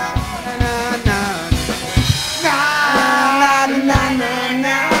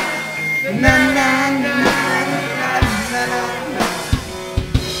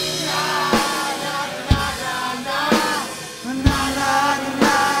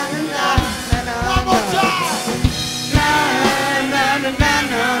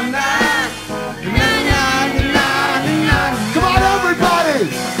 Come on, everybody!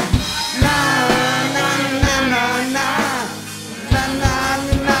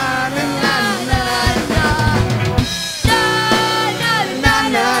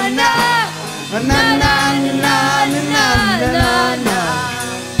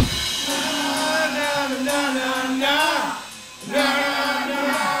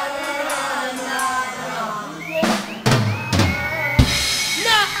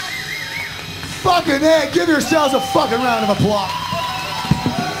 Fucking A, give yourselves a fucking round of applause.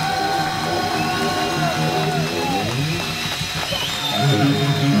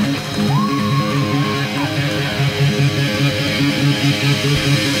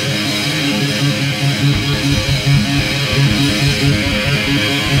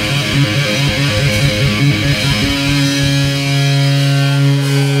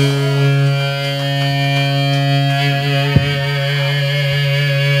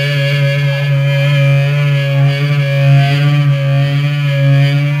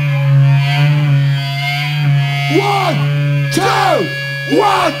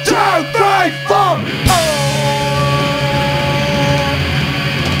 One, two, three, four.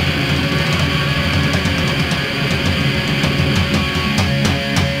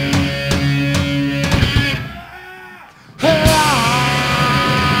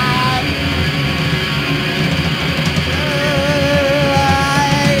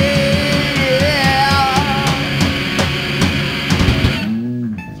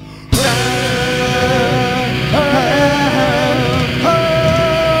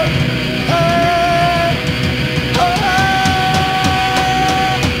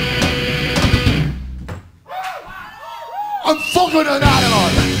 I'm fucking an animal.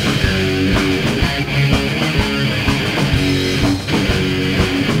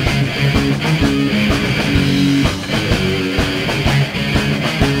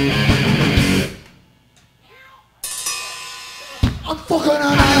 I'm fucking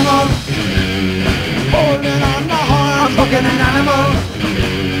an animal. Holding on the horn. I'm fucking an animal.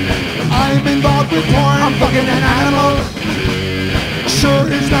 I'm involved with porn. I'm fucking an animal. Sure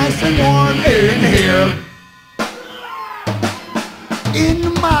is nice and warm in here. In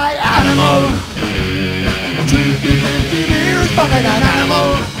my animal, drinking 50 beers, fucking an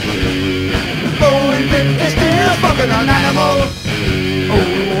animal. Blowing 50 spears, fucking an animal.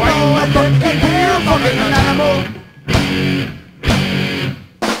 Oh, I'm fucking here, fucking an animal.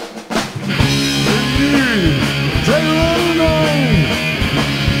 Take a little name,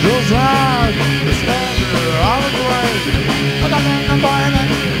 just like the standard of a grave. I got an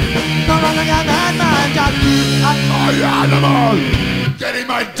environment, no longer got that man, just my animal. Getting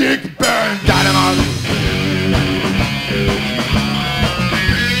my dick burned, animal.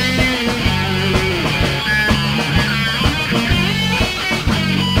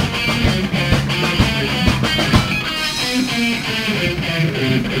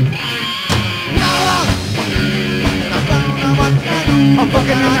 I'm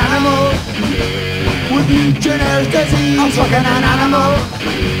fucking an animal. With Legionnaires' disease, I'm fucking an animal.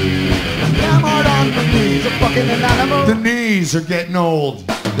 I'm hard on the knees, I'm fucking an animal. The knees are getting old.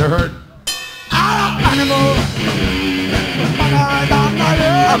 They're hurt. Animal.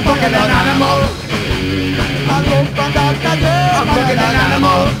 I'm fucking an animal. I'm fucking an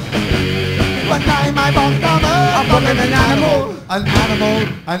animal. One time I bumped on I'm fucking an animal. An animal,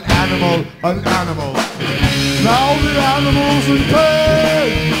 an animal, an animal. Now the animal's in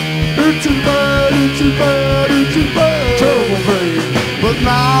pain. It's in bed, it's in bed, it's in bed. Terrible pain. But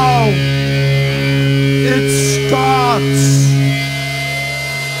now it starts.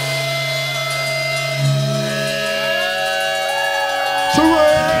 To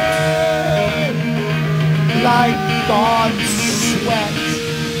rain like God's sweat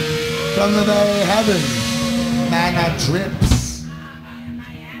from the very heavens. Manna drips.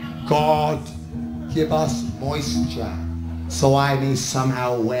 God, give us moisture so I may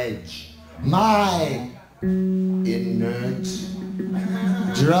somehow wedge my inert,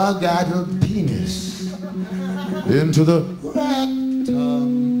 drug-addled penis into the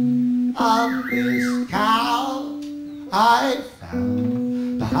rectum of this cow I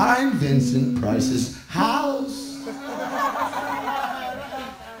found behind Vincent Price's house.